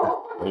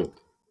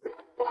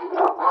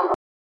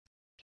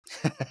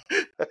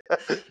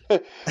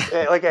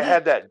 Like, it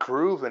had that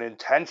groove and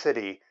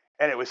intensity,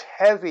 and it was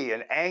heavy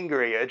and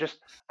angry.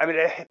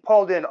 It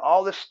pulled in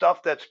all the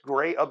stuff that's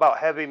great about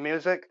heavy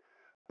music,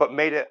 but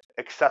made it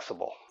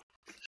accessible.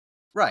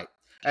 Right.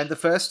 And the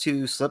first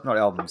two Slipknot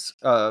albums,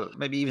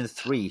 maybe even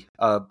three,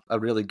 are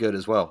really good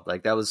as well.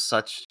 Like, that was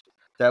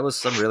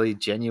some really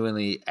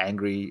genuinely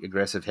angry,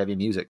 aggressive, heavy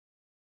music.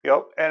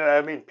 Yep, and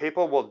I mean,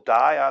 people will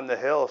die on the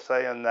hill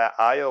saying that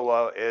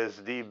Iowa is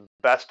the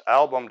best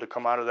album to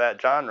come out of that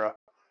genre.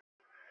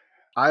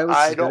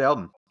 Iowa's a good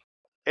album.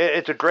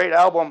 It's a great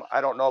album.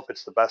 I don't know if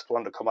it's the best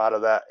one to come out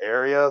of that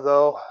area,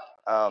 though.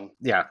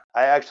 Yeah.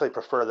 I actually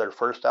prefer their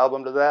first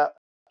album to that.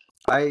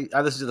 I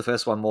listened to the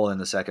first one more than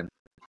the second.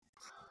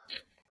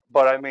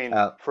 But I mean,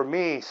 for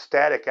me,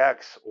 Static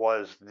X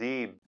was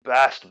the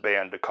best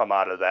band to come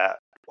out of that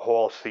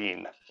whole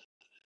scene.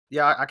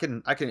 Yeah, I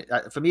can.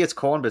 For me, it's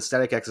Korn, but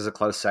Static X is a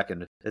close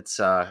second. It's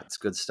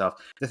good stuff.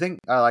 The thing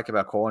I like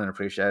about Korn and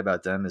appreciate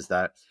about them is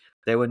that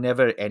they were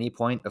never at any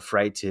point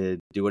afraid to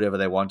do whatever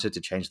they wanted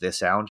to change their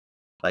sound.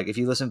 Like, if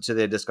you listen to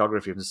their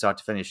discography from start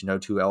to finish, no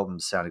two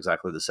albums sound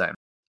exactly the same.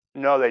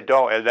 No, they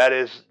don't, and that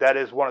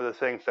is one of the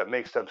things that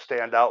makes them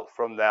stand out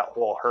from that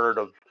whole herd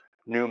of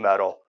nu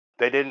metal.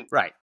 They didn't.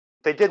 Right.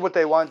 They did what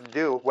they wanted to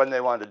do when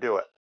they wanted to do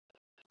it.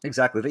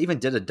 Exactly. They even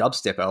did a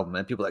dubstep album,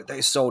 and people are like,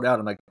 they sold out.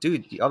 I'm like,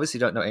 dude, you obviously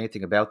don't know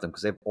anything about them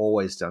because they've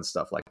always done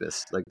stuff like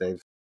this. Like,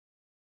 they've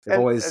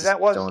always done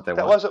what they want.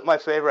 That wasn't my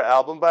favorite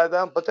album by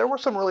them, but there were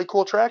some really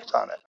cool tracks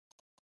on it.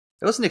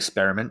 It was an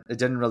experiment. It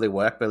didn't really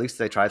work, but at least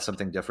they tried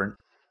something different.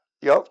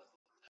 Yep.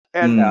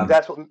 And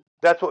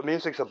that's what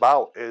music's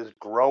about, is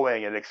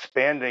growing and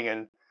expanding.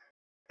 And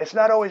it's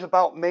not always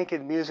about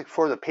making music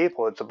for the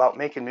people. It's about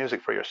making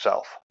music for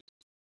yourself.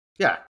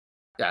 Yeah.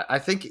 Yeah, I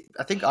think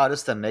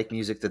artists that make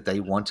music that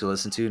they want to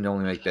listen to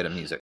normally make better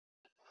music.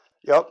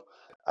 Yep.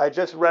 I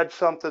just read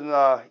something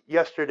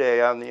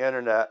yesterday on the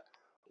internet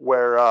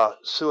where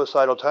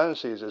Suicidal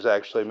Tendencies is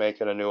actually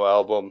making a new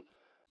album.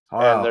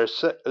 Wow. And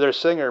their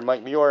singer,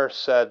 Mike Muir,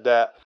 said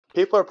that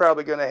people are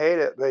probably going to hate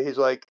it, but he's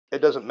like, it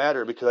doesn't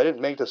matter because I didn't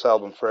make this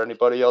album for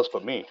anybody else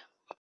but me.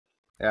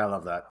 Yeah, I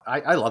love that.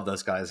 I love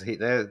those guys.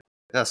 They're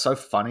so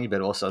funny, but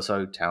also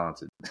so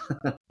talented.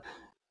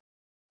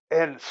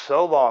 And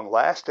so long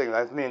lasting.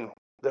 I mean,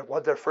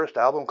 their first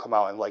album come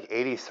out in like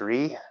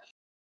 83?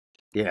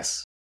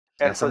 Yes.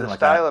 And for the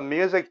style of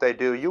music they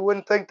do, you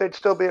wouldn't think they'd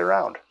still be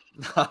around.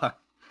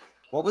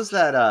 What was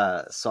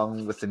that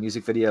song with the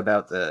music video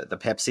about the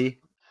Pepsi?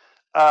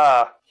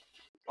 What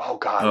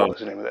was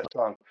the name of that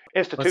song?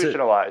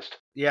 Institutionalized.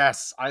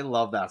 Yes, I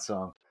love that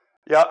song.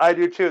 Yeah, I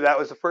do too. That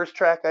was the first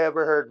track I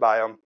ever heard by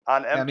them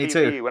on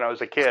MTV when I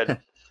was a kid.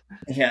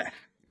 Yeah.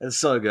 It's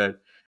so good.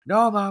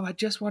 No, Mom, I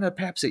just want a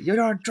Pepsi. You're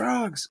on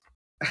drugs.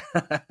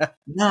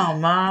 No,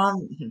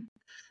 Mom.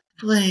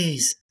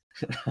 Please.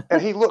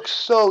 And he looks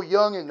so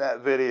young in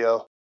that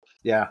video.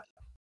 Yeah,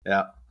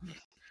 yeah.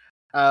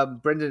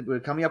 Brendan, we're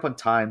coming up on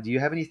time. Do you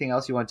have anything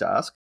else you want to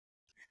ask?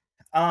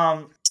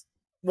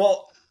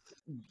 Well,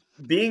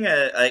 being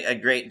a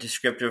great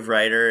descriptive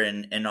writer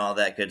and all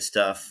that good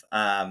stuff,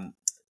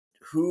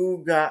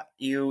 who got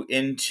you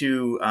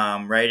into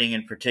writing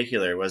in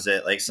particular? Was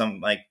it like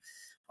some like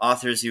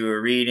authors you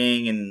were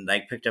reading and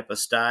like picked up a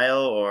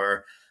style,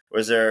 or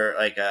was there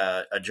like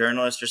a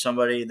journalist or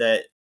somebody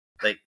that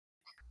like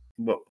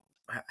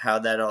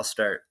how'd that all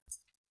start?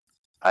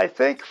 I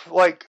think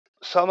like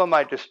some of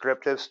my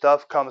descriptive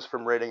stuff comes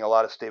from reading a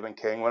lot of Stephen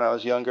King when I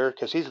was younger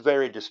because he's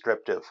very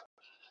descriptive.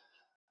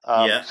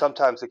 Yeah.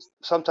 Sometimes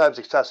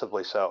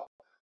excessively so.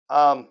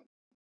 Um,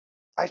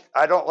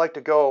 I don't like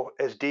to go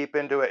as deep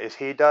into it as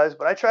he does,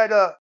 but I try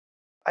to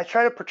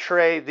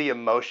portray the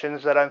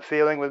emotions that I'm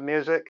feeling with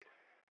music,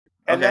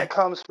 and Okay. that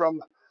comes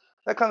from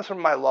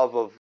my love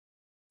of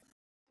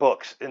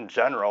books in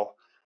general,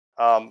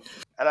 and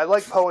I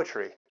like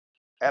poetry,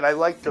 and I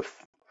like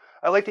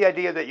the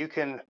idea that you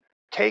can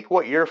take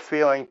what you're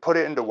feeling, put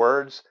it into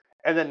words,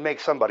 and then make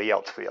somebody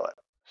else feel it.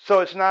 So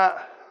it's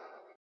not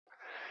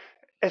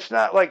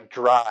like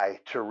dry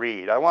to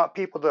read. I want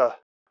people to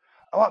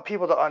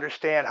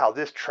understand how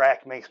this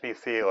track makes me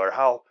feel or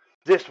how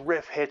this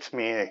riff hits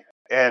me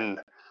and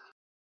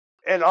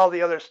all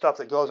the other stuff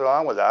that goes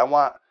along with it. I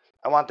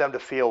want them to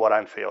feel what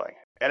I'm feeling.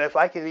 And if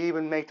I can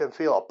even make them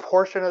feel a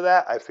portion of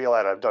that, I feel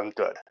that I've done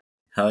good.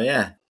 Hell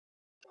yeah.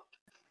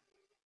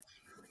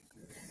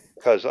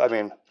 Because I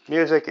mean,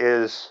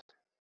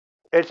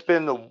 it's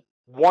been the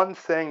one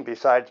thing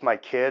besides my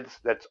kids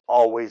that's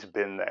always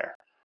been there.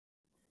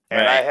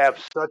 And I Right. have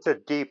such a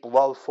deep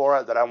love for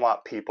it that I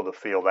want people to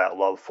feel that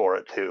love for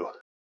it too.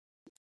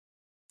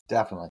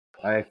 Definitely.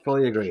 I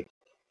fully agree.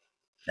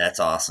 That's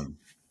awesome.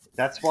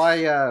 That's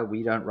why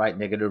we don't write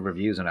negative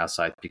reviews on our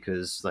site,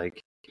 because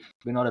like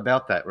we're not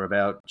about that. We're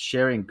about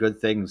sharing good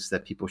things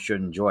that people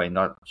should enjoy,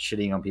 not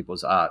shitting on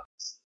people's art.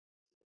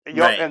 Yep,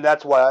 Right. and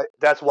that's why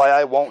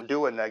I won't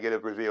do a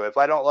negative review. If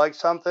I don't like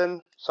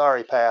something,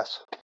 sorry, pass.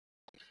 Right.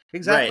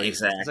 Exactly.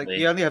 It's like you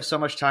Exactly. only have so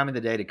much time in the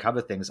day to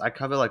cover things. I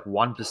cover like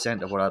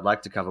 1% of what I'd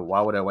like to cover.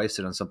 Why would I waste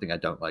it on something I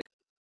don't like?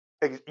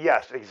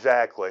 Yes,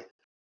 exactly.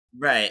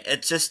 Right.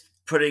 It's just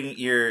putting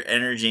your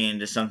energy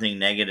into something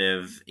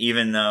negative,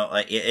 even though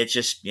like it's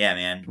just yeah,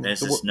 man.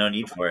 There's The, just wo- no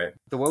need for it.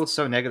 the world's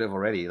so negative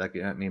already. Like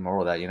you don't need more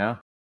of that, you know?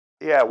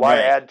 Yeah, why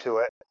Right. add to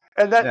it?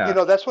 And that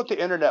Yeah. that's what the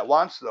internet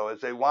wants though, is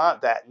they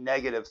want that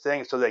negative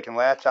thing so they can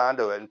latch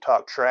onto it and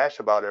talk trash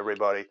about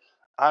everybody.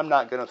 I'm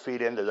not going to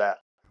feed into that.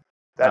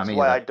 Not That's me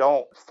why either. I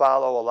don't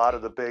follow a lot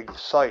of the big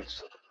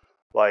sites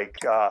like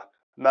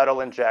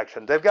Metal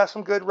Injection. They've got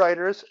some good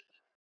writers,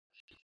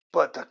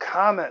 but the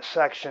comment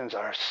sections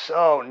are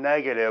so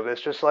negative.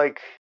 It's just like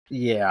I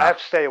Yeah. have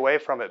to stay away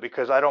from it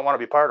because I don't want to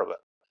be part of it.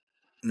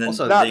 Then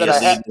Also, they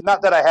just lead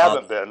Not that I all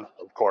haven't been,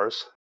 of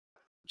course.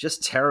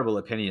 just terrible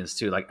opinions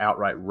too, like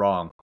outright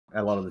wrong.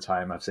 A lot of the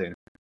time I've seen.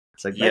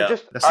 It's like And yeah.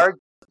 just that's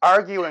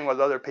arguing with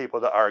other people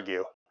to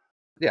argue.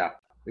 yeah,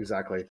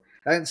 exactly.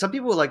 And some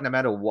people, like, no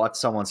matter what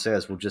someone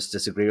says, will just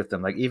disagree with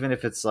them. Like, even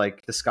if it's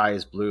like the sky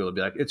is blue, it'll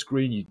be like, it's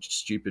green, you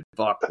stupid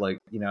fuck. Like,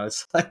 you know,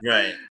 it's like,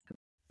 Right.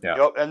 yeah,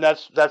 Yep, and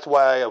that's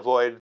why I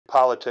avoid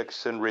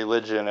politics and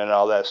religion and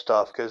all that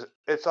stuff because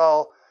it's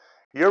all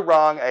you're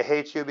wrong. I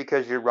hate you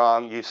because you're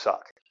wrong. You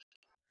suck.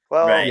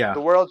 Well, Right. yeah. the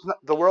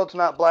world's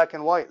not black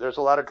and white. There's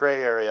a lot of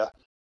gray area,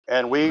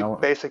 and we No,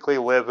 basically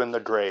live in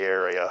the gray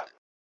area.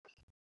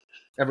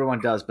 everyone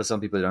does, but some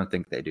people don't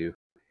think they do.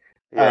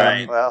 Yeah,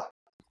 Right. well,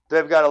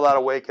 they've got a lot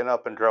of waking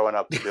up and growing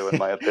up to do, in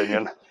my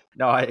opinion.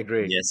 No, I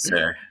agree. Yes,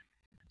 sir.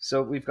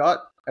 So we've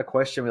got a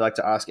question we like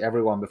to ask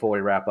everyone before we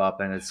wrap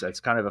up, and it's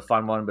kind of a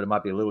fun one, but it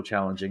might be a little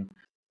challenging.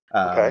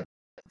 Okay.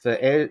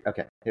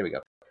 Okay, here we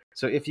go.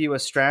 So if you were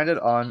stranded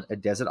on a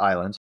desert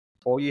island,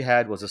 all you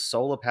had was a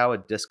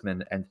solar-powered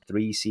Discman and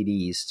 3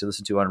 CDs to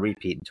listen to on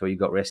repeat until you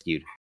got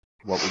rescued,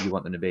 what would you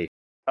want them to be?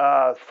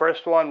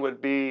 First one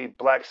would be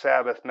Black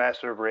Sabbath,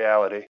 Master of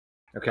Reality.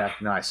 Okay,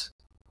 nice.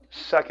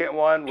 Second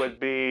one would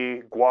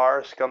be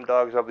Guar,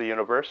 Scumdogs of the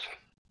Universe.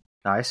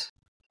 Nice.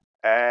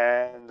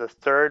 And the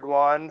third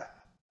one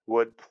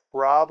would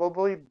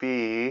probably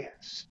be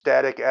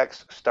Static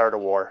X, Start a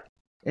War.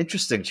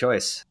 Interesting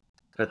choice.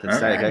 But the All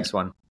Static right. X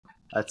one.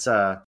 That's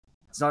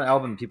it's not an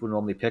album people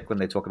normally pick when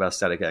they talk about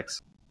Static X.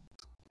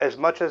 As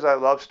much as I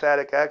love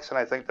Static X and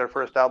I think their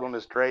first album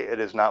is great, it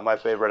is not my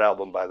favorite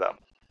album by them.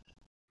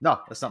 No,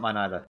 that's not mine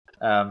either.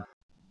 I'm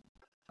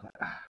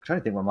trying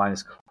to think what mine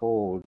is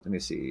called. Let me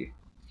see.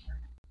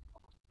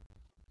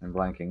 I'm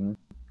blanking.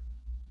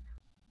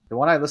 The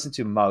one I listen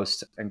to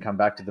most and come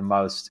back to the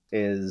most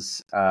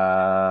is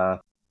Cannibal.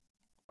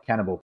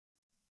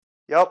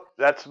 Yep,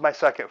 that's my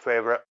second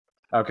favorite.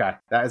 Okay,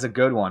 that is a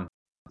good one.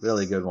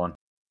 Really good one.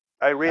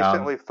 I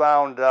recently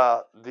found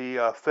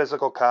the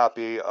physical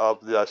copy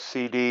of the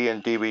CD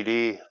and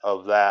DVD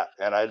of that,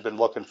 and I'd been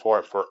looking for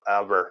it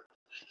forever.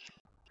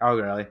 Oh,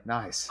 really?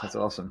 Nice. That's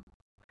awesome.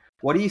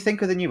 What do you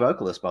think of the new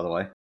vocalist, by the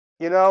way?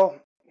 You know,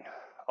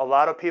 a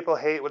lot of people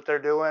hate what they're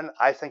doing.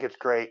 I think it's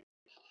great.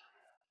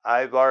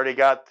 I've already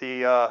got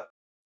the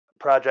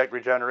Project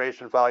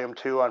Regeneration Volume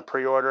 2 on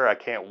pre-order. I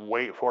can't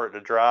wait for it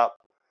to drop.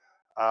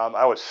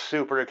 I was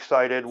super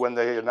excited when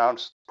they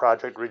announced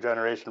Project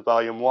Regeneration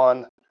Volume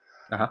 1.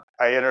 Uh-huh.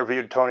 I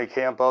interviewed Tony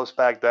Campos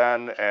back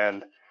then,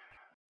 and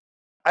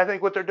I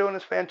think what they're doing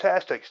is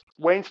fantastic.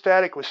 Wayne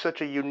Static was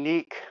such a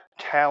unique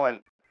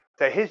talent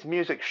that his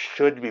music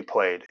should be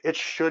played. It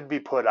should be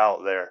put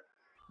out there.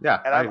 Yeah,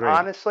 And I I'm agree.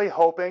 honestly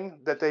hoping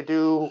that they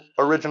do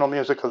original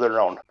music of their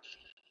own.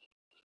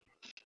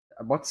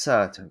 What's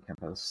Tony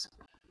Campos?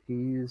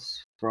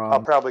 He's I'll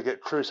from. probably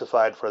get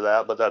crucified for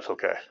that, but that's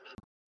okay.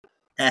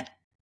 Eh.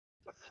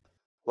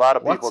 A lot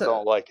of What's people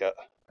don't like it.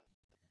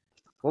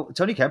 Well,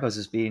 Tony Campos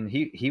has been.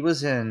 He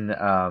was in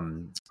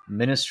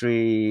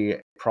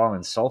Ministry, Prong,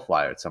 and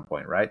Soulfly at some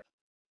point, right?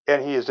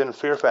 And he is in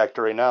Fear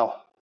Factory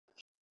now.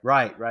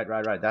 Right.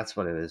 That's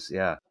what it is.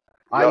 Yeah.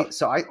 Yep.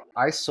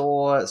 I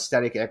saw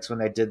Static X when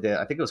they did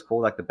I think it was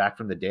called like the Back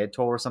from the Dead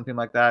tour or something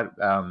like that.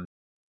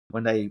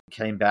 When they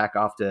came back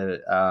after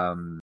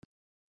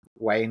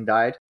Wayne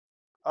died,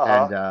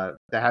 and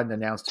they hadn't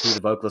announced who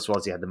the vocalist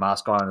was. He had the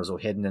mask on; it was all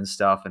hidden and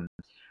stuff. And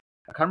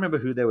I can't remember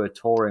who they were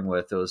touring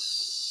with. It was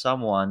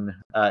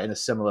someone in a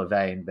similar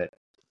vein, but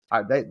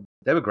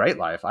they were great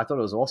live. I thought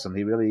it was awesome.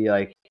 He really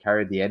like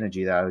carried the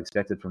energy that I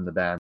expected from the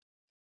band.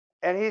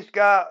 And he's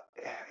got,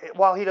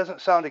 while he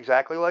doesn't sound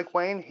exactly like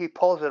Wayne, he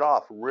pulls it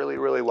off really,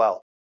 really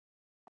well.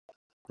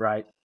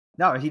 Right.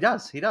 No, he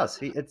does.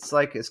 It's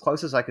like as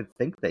close as I could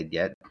think they'd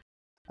get.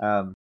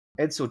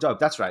 Edsel Dope.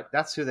 That's right.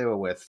 That's who they were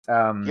with.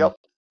 Yep.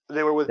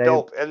 They were with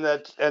Dope, and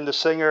the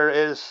singer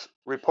is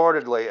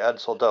reportedly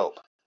Edsel Dope.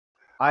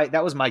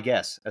 That was my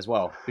guess as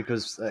well,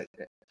 because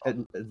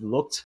it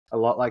looked a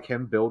lot like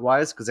him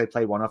build-wise, because they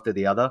played one after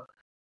the other,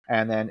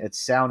 and then it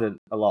sounded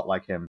a lot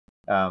like him.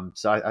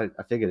 So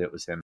I figured it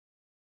was him.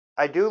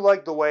 I do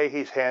like the way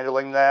he's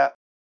handling that,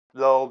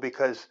 though,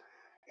 because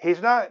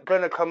he's not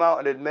going to come out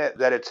and admit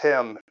that it's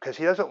him, because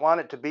he doesn't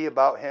want it to be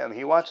about him.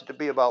 He wants it to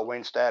be about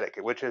Wayne Static,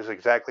 which is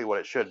exactly what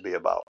it should be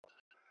about.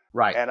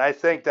 Right. And I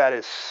think that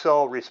is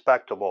so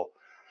respectable.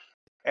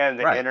 And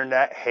the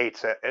internet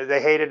hates it.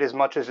 They hate it as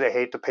much as they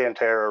hate the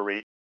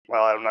Pantera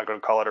well, I'm not going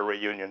to call it a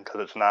reunion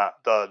because it's not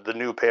the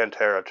new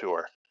Pantera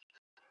tour.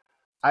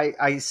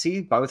 I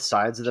see both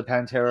sides of the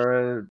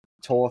Pantera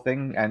tour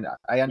thing, and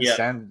I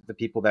understand the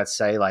people that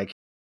say like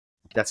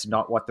that's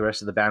not what the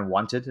rest of the band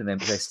wanted, and then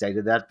they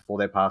stated that before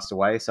they passed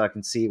away. So I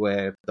can see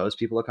where those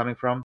people are coming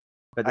from.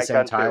 But at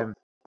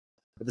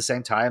the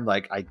same time,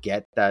 like I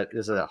get that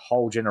there's a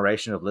whole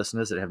generation of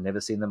listeners that have never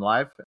seen them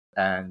live,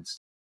 and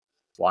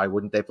why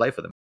wouldn't they play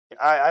for them?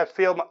 I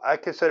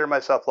consider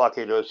myself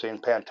lucky to have seen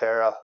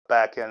Pantera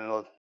back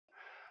in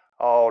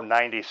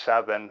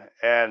 97,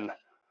 and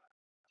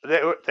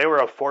they were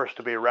a force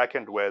to be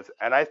reckoned with.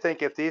 And I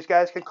think if these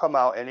guys can come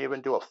out and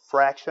even do a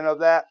fraction of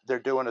that, they're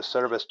doing a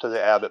service to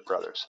the Abbott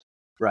brothers.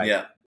 Right.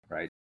 Yeah.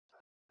 Right.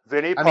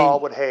 Vinnie Paul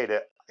would hate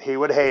it. He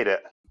would hate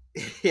it.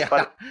 Yeah.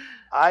 But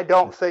I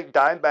don't think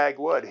Dimebag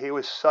would. He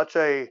was such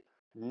a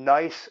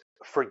nice,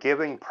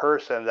 forgiving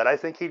person that I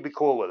think he'd be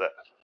cool with it.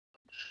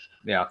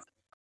 Yeah.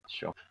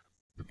 Sure.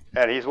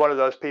 And he's one of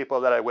those people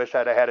that I wish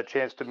I'd have had a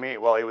chance to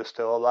meet while he was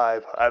still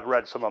alive. I've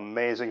read some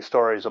amazing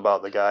stories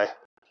about the guy.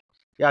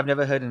 Yeah, I've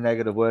never heard a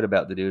negative word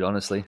about the dude,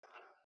 honestly.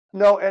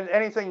 No, and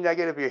anything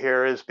negative you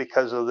hear is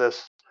because of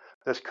this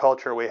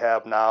culture we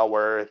have now,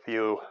 where if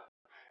you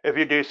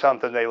do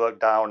something they look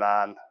down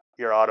on,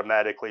 you're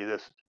automatically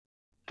this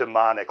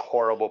demonic,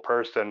 horrible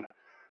person,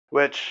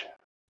 which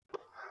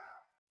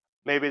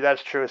maybe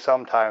that's true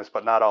sometimes,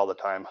 but not all the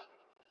time.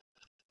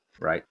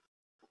 Right.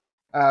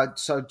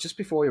 So just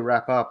before we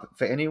wrap up,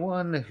 for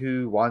anyone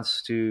who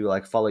wants to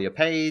like follow your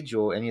page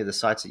or any of the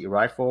sites that you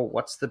write for,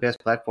 what's the best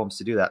platforms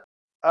to do that?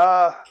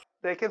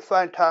 They can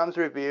find Tom's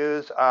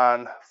Reviews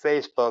on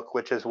Facebook,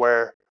 which is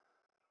where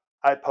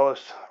I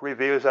post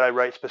reviews that I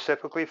write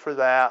specifically for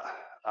that.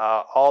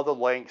 All the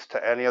links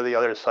to any of the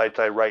other sites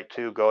I write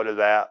to go to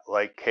that,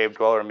 like Cave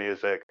Dweller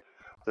Music,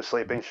 The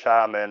Sleeping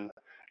Shaman,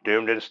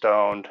 Doomed and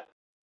Stoned.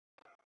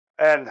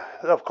 And,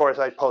 of course,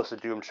 I post the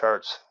Doom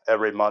charts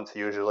every month,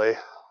 usually.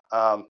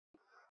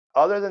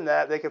 Other than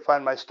that, they can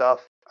find my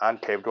stuff on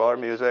Cave Dweller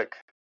Music.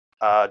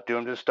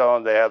 Doomed and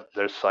Stoned, they have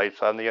their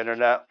sites on the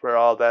internet for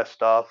all that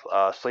stuff.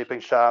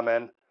 Sleeping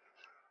Shaman.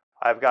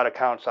 I've got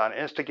accounts on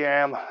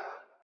Instagram,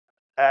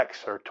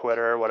 X, or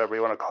Twitter, whatever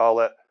you want to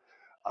call it.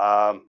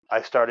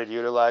 I started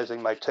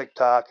utilizing my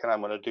TikTok, and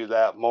I'm going to do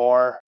that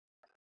more.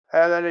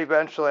 And then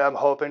eventually I'm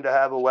hoping to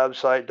have a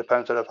website.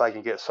 Depends on if I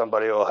can get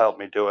somebody who will help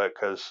me do it,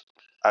 because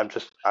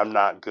I'm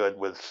not good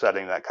with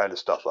setting that kind of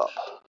stuff up.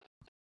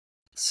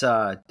 It's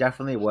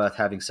definitely worth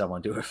having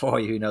someone do it for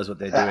you who knows what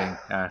they're doing.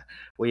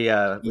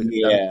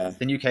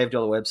 The new Cave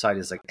Dweller website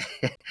is like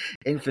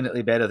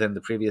infinitely better than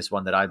the previous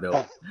one that I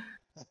built.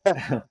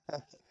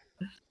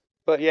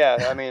 But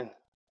yeah, I mean,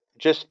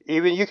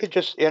 you could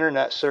just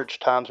internet search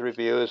Tom's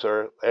Reviews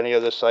or any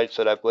of the sites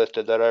that I've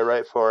listed that I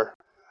write for.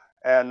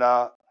 And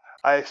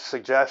I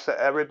suggest that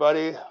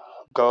everybody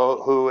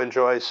who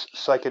enjoys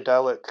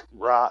psychedelic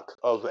rock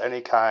of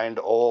any kind,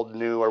 old,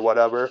 new, or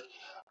whatever,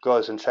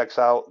 goes and checks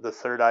out the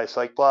Third Eye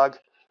Psych blog.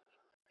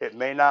 It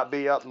may not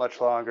be up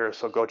much longer,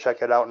 so go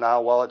check it out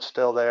now while it's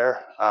still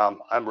there.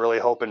 I'm really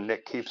hoping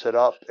Nick keeps it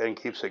up and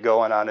keeps it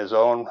going on his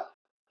own,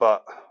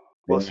 but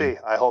we'll see.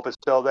 I hope it's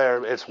still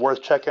there. It's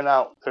worth checking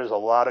out. There's a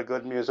lot of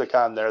good music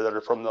on there that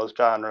are from those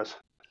genres.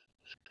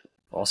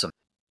 Awesome.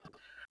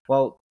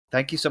 Well,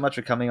 thank you so much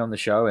for coming on the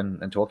show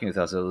and talking with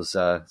us. It's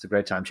a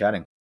great time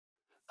chatting.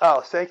 Oh,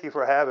 thank you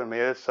for having me.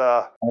 It's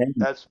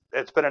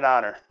been an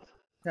honor.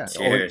 Yeah,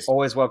 Cheers.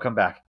 always welcome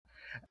back.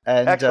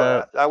 And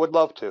Excellent. I would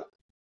love to.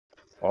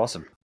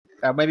 Awesome.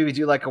 Maybe we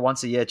do like a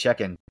once a year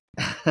check-in.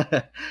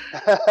 Yeah.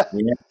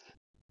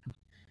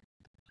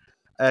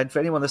 And for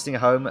anyone listening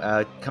at home,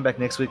 come back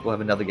next week. We'll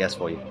have another guest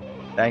for you.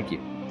 Thank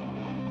you.